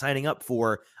 You aren't signing up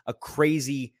for a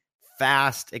crazy,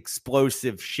 fast,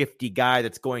 explosive, shifty guy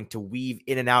that's going to weave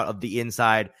in and out of the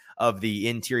inside of the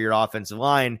interior offensive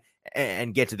line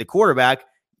and get to the quarterback.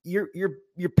 You're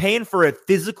paying for a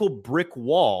physical brick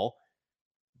wall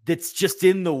that's just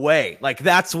in the way. Like,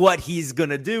 that's what he's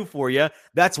going to do for you.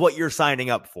 That's what you're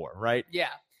signing up for, right? Yeah.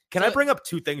 Can I bring up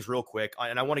 2 things real quick?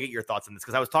 And I want to get your thoughts on this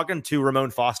because I was talking to Ramon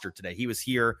Foster today. He was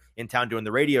here in town doing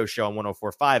the radio show on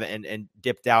 104.5 and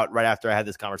dipped out right after I had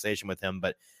this conversation with him.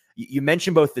 But you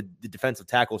mentioned both the defensive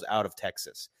tackles out of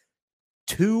Texas.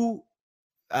 Two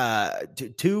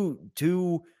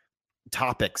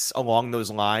topics along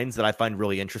those lines that I find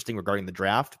really interesting regarding the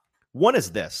draft. One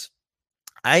is this.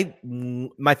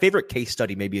 My favorite case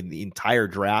study maybe in the entire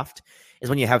draft is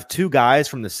when you have 2 guys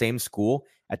from the same school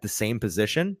at the same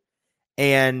position.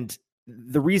 And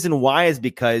the reason why is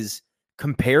because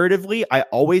comparatively, I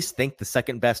always think the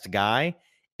second best guy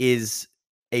is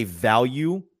a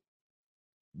value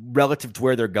relative to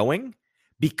where they're going,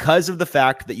 because of the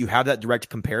fact that you have that direct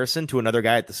comparison to another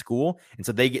guy at the school. And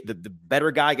so they get the better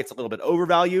guy gets a little bit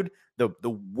overvalued.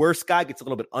 The worst guy gets a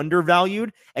little bit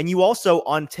undervalued. And you also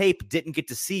on tape didn't get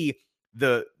to see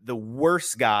the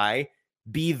worst guy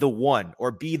be the one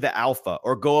or be the alpha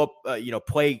or go up,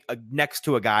 play next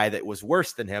to a guy that was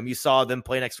worse than him. You saw them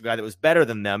play next to a guy that was better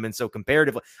than them. And so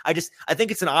comparatively, I think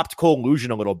it's an optical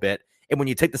illusion a little bit. And when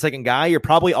you take the second guy, you're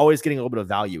probably always getting a little bit of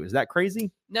value. Is that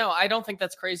crazy? No, I don't think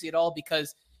that's crazy at all,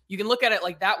 because you can look at it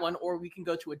like that one, or we can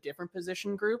go to a different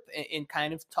position group and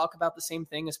kind of talk about the same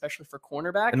thing, especially for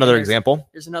cornerback. Another example.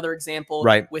 There's another example,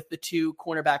 right, with the two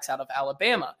cornerbacks out of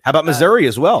Alabama. How about Missouri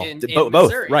as well? Both,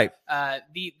 Missouri. Right.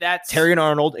 That's Terrion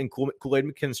Arnold and Kool-Aid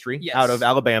McKinstry, yes, out of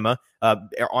Alabama.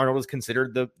 Arnold is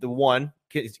considered the one,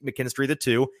 McKinstry the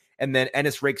two, and then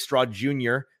Ennis Rakestraw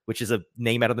Jr., which is a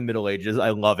name out of the Middle Ages. I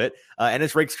love it.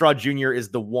 Ennis Rakestraw Jr. is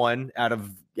the one out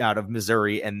of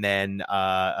Missouri, and then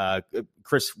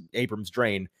Chris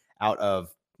Abrams-Drain out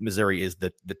of Missouri is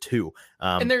the two.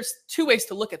 And there's two ways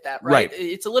to look at that, right?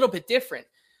 It's a little bit different.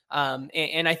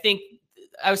 And I think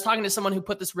I was talking to someone who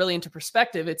put this really into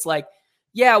perspective. It's like,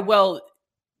 yeah, well,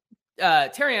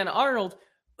 Terrion Arnold,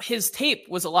 his tape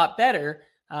was a lot better.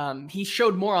 He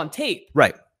showed more on tape.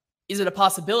 Right. Is it a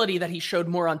possibility that he showed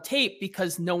more on tape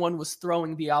because no one was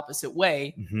throwing the opposite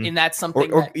way? Mm-hmm. And that's something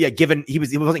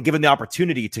he wasn't given the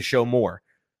opportunity to show more.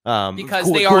 Because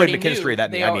they already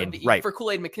McKinstry, knew right. For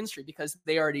Kool-Aid McKinstry, because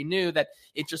they already knew that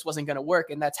it just wasn't going to work,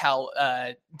 and that's how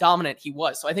dominant he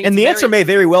was. So I think, and the answer may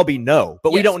very well be no,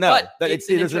 but we don't know.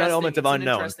 There's an element of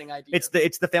unknown. Interesting idea.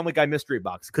 It's the Family Guy mystery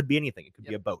box. It could be anything. It could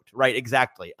be a boat, right?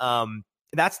 Exactly.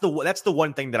 That's the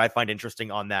one thing that I find interesting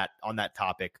on that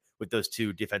topic with those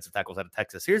two defensive tackles out of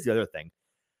Texas. Here's the other thing.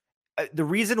 The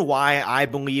reason why I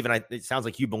believe, and it sounds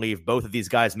like you believe, both of these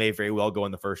guys may very well go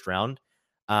in the first round,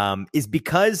 is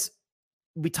because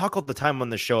we talk all the time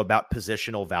on the show about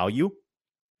positional value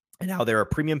and how there are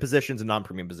premium positions and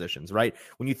non-premium positions, right?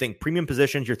 When you think premium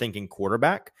positions, you're thinking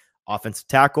quarterback, offensive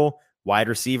tackle, wide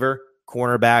receiver,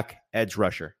 cornerback, edge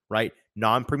rusher, right?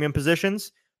 Non-premium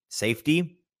positions,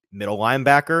 safety, middle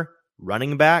linebacker,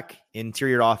 running back,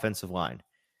 interior offensive line.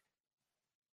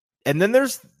 And then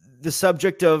there's the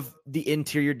subject of the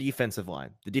interior defensive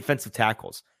line, the defensive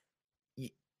tackles.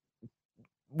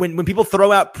 When people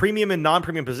throw out premium and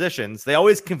non-premium positions, they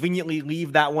always conveniently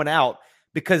leave that one out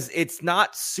because it's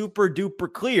not super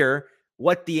duper clear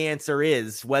what the answer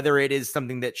is, whether it is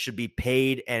something that should be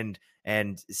paid and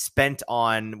spent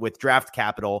on with draft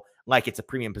capital like it's a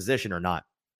premium position or not.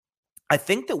 I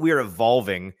think that we're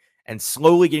evolving and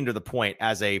slowly getting to the point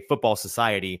as a football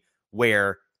society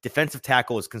where defensive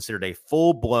tackle is considered a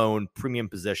full-blown premium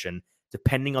position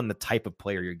depending on the type of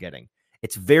player you're getting.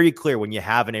 It's very clear when you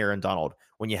have an Aaron Donald,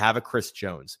 when you have a Chris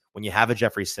Jones, when you have a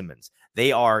Jeffrey Simmons.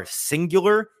 They are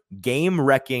singular,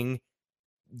 game-wrecking,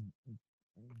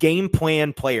 game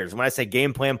plan players. When I say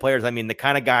game plan players, I mean the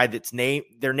kind of guy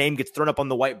their name gets thrown up on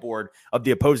the whiteboard of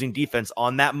the opposing defense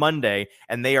on that Monday,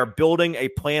 and they are building a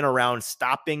plan around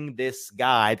stopping this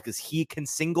guy because he can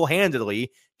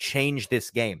single-handedly change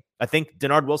this game. I think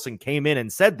Denard Wilson came in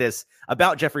and said this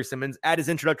about Jeffrey Simmons at his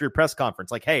introductory press conference.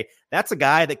 Like, hey, that's a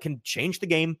guy that can change the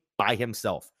game by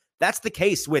himself. That's the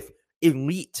case with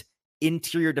elite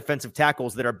interior defensive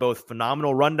tackles that are both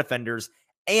phenomenal run defenders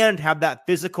and have that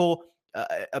physical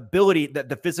ability,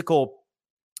 the physical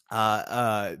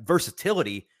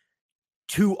versatility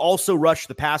to also rush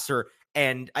the passer.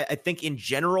 And I think in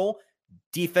general,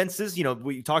 defenses,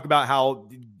 we talk about how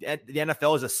the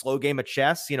NFL is a slow game of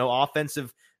chess.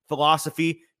 Offensive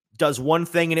philosophy does one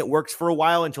thing and it works for a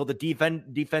while until the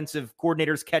defensive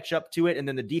coordinators catch up to it. And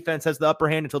then the defense has the upper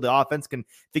hand until the offense can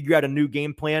figure out a new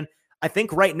game plan. I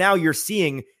think right now you're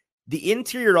seeing the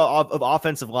interior of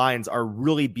offensive lines are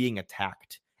really being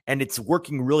attacked, and it's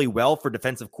working really well for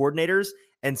defensive coordinators.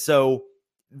 And so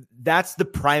that's the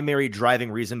primary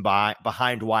driving reason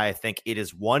behind why I think it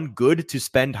is, one, good to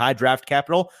spend high draft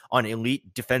capital on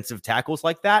elite defensive tackles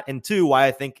like that. And two, why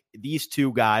I think these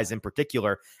two guys in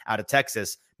particular out of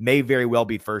Texas may very well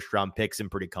be first round picks and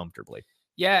pretty comfortably.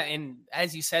 Yeah. And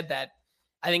as you said that,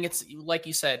 I think it's like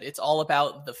you said, it's all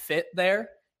about the fit there.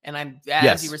 And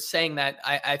as you were saying that,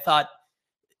 I thought,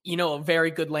 a very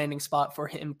good landing spot for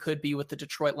him could be with the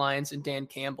Detroit Lions and Dan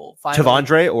Campbell.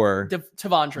 Tavondre or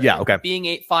Tavondre. Yeah,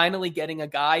 okay. Finally getting a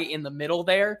guy in the middle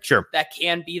there, sure, that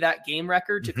can be that game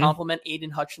record to complement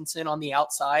Aiden Hutchinson on the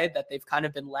outside that they've kind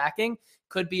of been lacking.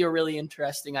 Could be a really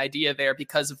interesting idea there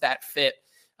because of that fit.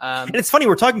 And it's funny,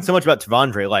 we're talking so much about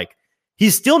Tavondre, like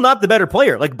he's still not the better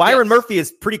player. Like Byron Murphy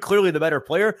is pretty clearly the better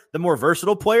player, the more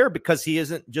versatile player, because he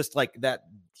isn't just like that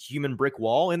human brick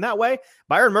wall in that way.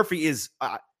 Byron Murphy is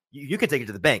you can take it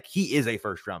to the bank. He is a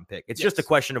first-round pick. It's just a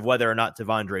question of whether or not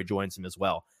Tavondre joins him as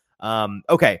well.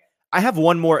 Okay, I have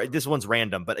one more. This one's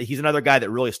random, but he's another guy that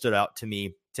really stood out to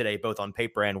me today, both on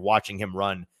paper and watching him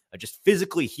run. Just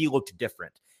physically, he looked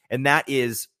different, and that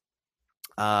is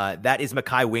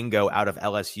Mekhi Wingo out of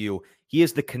LSU. He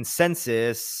is the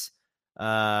consensus.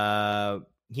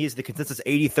 He is the consensus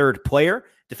 83rd player,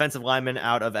 defensive lineman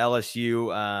out of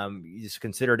LSU. He's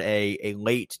considered a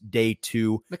late day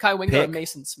 2 Mekhi Wingo pick. and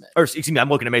Mason Smith. Or excuse me, I'm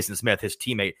looking at Mason Smith, his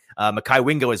teammate. Mekhi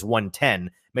Wingo is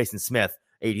 110. Mason Smith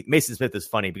 80. Mason Smith is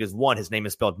funny because 1, his name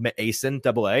is spelled Mason,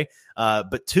 AA.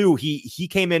 But 2, he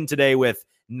came in today with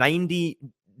 99th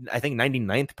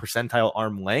percentile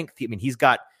arm length. I mean,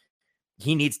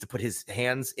 he needs to put his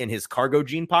hands in his cargo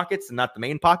jean pockets and not the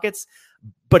main pockets,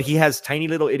 but he has tiny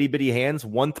little itty bitty hands,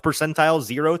 1th percentile,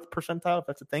 0th percentile, if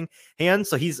that's a thing, hands.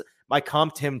 So I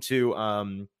comped him to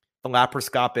the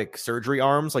laparoscopic surgery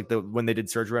arms, like when they did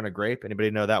surgery on a grape.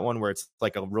 Anybody know that one where it's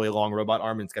like a really long robot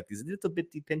arm and it's got these little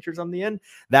bitty pinchers on the end?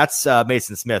 That's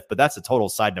Mason Smith, but that's a total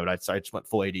side note. I just went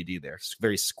full ADD there.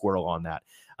 Very squirrel on that.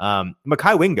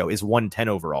 Mekhi Wingo is 110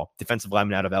 overall, defensive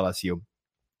lineman out of LSU.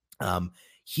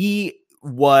 He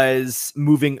was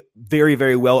moving very,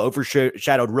 very well,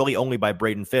 overshadowed really only by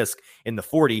Braden Fisk in the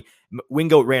 40.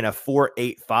 Wingo ran a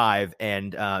 4.85,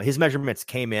 and his measurements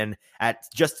came in at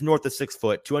just north of 6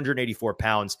 foot, 284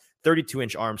 pounds,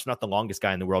 32-inch arms, not the longest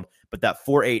guy in the world, but that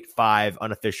 4.85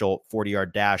 unofficial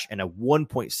 40-yard dash and a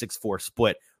 1.64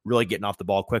 split, really getting off the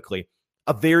ball quickly.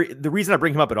 The reason I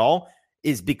bring him up at all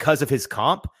is because of his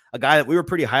comp, a guy that we were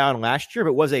pretty high on last year,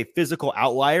 but was a physical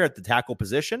outlier at the tackle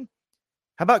position.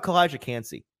 How about Kalijah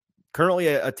Cansey? Currently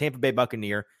a Tampa Bay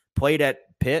Buccaneer, played at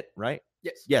Pitt, right?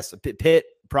 Yes, a Pitt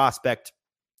prospect,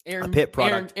 a Pitt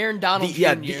product. Aaron Donald Jr.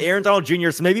 Yeah, Aaron Donald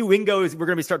Jr. So maybe Wingo we're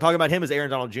going to start talking about him as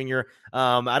Aaron Donald Jr.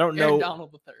 I don't know. Aaron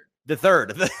Donald the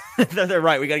third. They're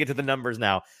right. We got to get to the numbers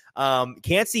now.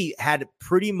 Cansey had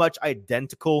pretty much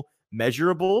identical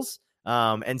measurables.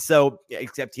 And so,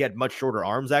 except he had much shorter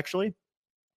arms, actually.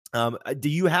 Do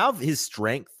you have his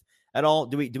strength at all?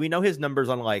 Do we know his numbers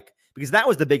on because that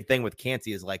was the big thing with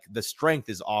Cansey is the strength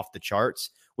is off the charts.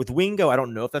 With Wingo, I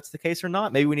don't know if that's the case or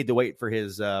not. Maybe we need to wait for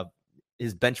his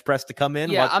bench press to come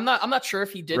in. Yeah, I'm not sure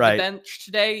if he did the bench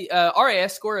today.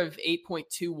 RAS score of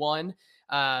 8.21.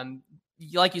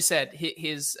 Like you said,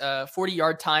 his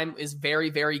 40-yard time is very,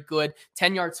 very good.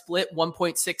 10-yard split,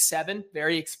 1.67,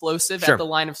 very explosive at the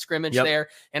line of scrimmage there,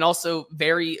 and also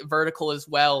very vertical as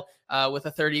well with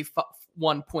a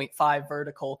 31.5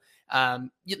 vertical. Like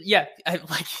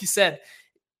you said,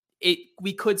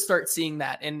 we could start seeing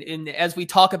that, and as we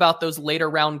talk about those later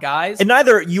round guys, and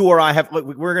neither you or I have.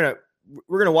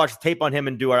 We're gonna watch tape on him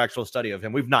and do our actual study of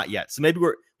him. We've not yet, so maybe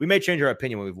we may change our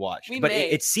opinion when we've watched.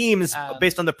 It seems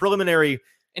based on the preliminary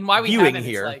and why we viewing haven't,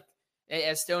 here.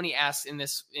 As Stoney asks in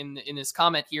his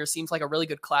comment here, seems like a really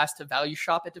good class to value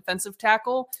shop at defensive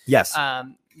tackle. Yes.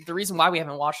 The reason why we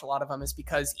haven't watched a lot of them is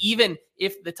because even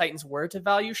if the Titans were to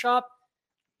value shop,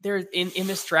 there in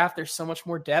this draft, there's so much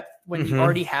more depth when you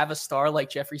already have a star like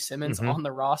Jeffrey Simmons on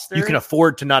the roster. You can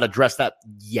afford to not address that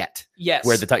yet. Yes.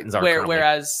 Where the Titans are currently.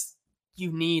 Whereas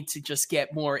you need to just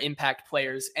get more impact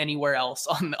players anywhere else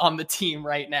on the team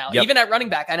right now, even at running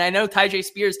back. And I know Tyjae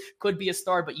Spears could be a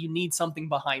star, but you need something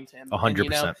behind him.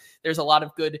 100%. There's a lot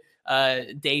of good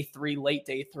late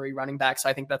day 3 running backs. So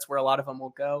I think that's where a lot of them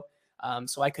will go.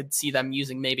 So I could see them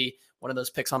using maybe one of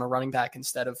those picks on a running back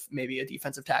instead of maybe a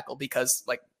defensive tackle because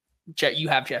you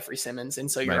have Jeffrey Simmons, and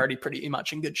so you're already pretty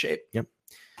much in good shape. Yep.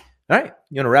 All right,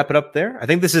 you want to wrap it up there? I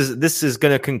think this is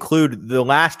going to conclude the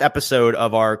last episode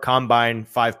of our Combine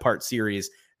 5-part series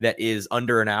that is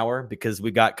under an hour because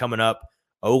we got coming up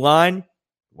O-line,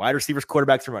 wide receivers,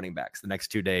 quarterbacks, and running backs the next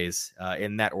 2 days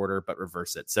in that order, but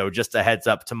reverse it. So just a heads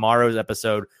up, tomorrow's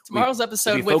episode with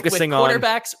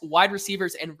quarterbacks, wide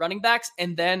receivers, and running backs,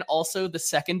 and then also the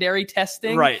secondary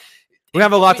testing. Right. We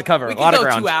have a lot to cover. We a lot can of go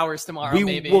ground. 2 hours tomorrow.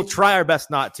 We will try our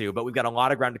best not to, but we've got a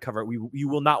lot of ground to cover. You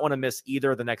will not want to miss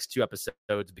either of the next 2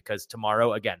 episodes because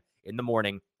tomorrow, again, in the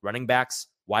morning, running backs,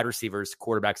 wide receivers,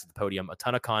 quarterbacks at the podium, a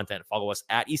ton of content. Follow us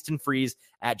at Easton Freeze,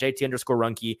 at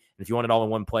JT_Runke. And if you want it all in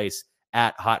one place,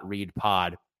 at Hot Read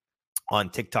Pod on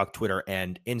TikTok, Twitter,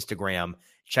 and Instagram.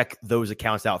 Check those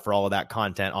accounts out for all of that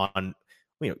content on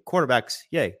quarterbacks,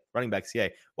 yay. Running backs,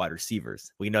 yay. Wide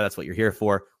receivers. We know that's what you're here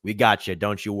for. We got you.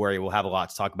 Don't you worry. We'll have a lot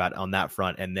to talk about on that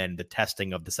front. And then the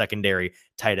testing of the secondary,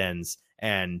 tight ends,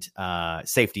 and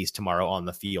safeties tomorrow on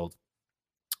the field.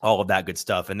 All of that good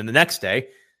stuff. And then the next day,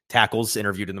 tackles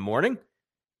interviewed in the morning,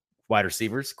 wide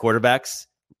receivers, quarterbacks,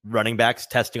 running backs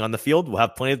testing on the field. We'll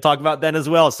have plenty to talk about then as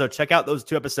well. So check out those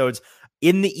 2 episodes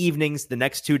in the evenings the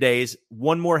next 2 days.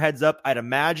 One more heads up, I'd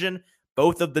imagine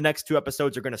both of the next 2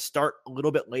 episodes are going to start a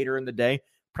little bit later in the day,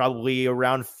 probably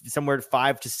around somewhere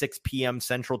 5 to 6 p.m.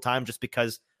 Central Time, just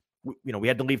because we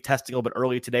had to leave testing a little bit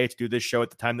early today to do this show at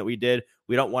the time that we did.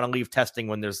 We don't want to leave testing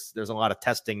when there's a lot of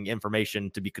testing information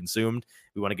to be consumed.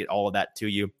 We want to get all of that to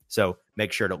you. So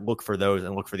make sure to look for those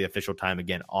and look for the official time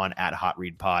again on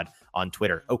 @HotReadPod on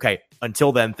Twitter. Okay,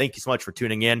 until then, thank you so much for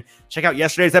tuning in. Check out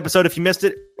yesterday's episode if you missed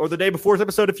it, or the day before's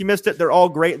episode if you missed it. They're all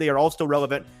great. They are all still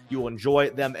relevant. You will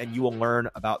enjoy them and you will learn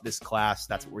about this class.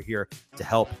 That's what we're here to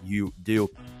help you do.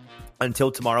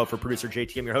 Until tomorrow, for producer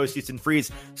JT, I'm your host, Houston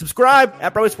Freeze. Subscribe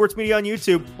at Broadway Sports Media on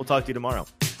YouTube. We'll talk to you tomorrow.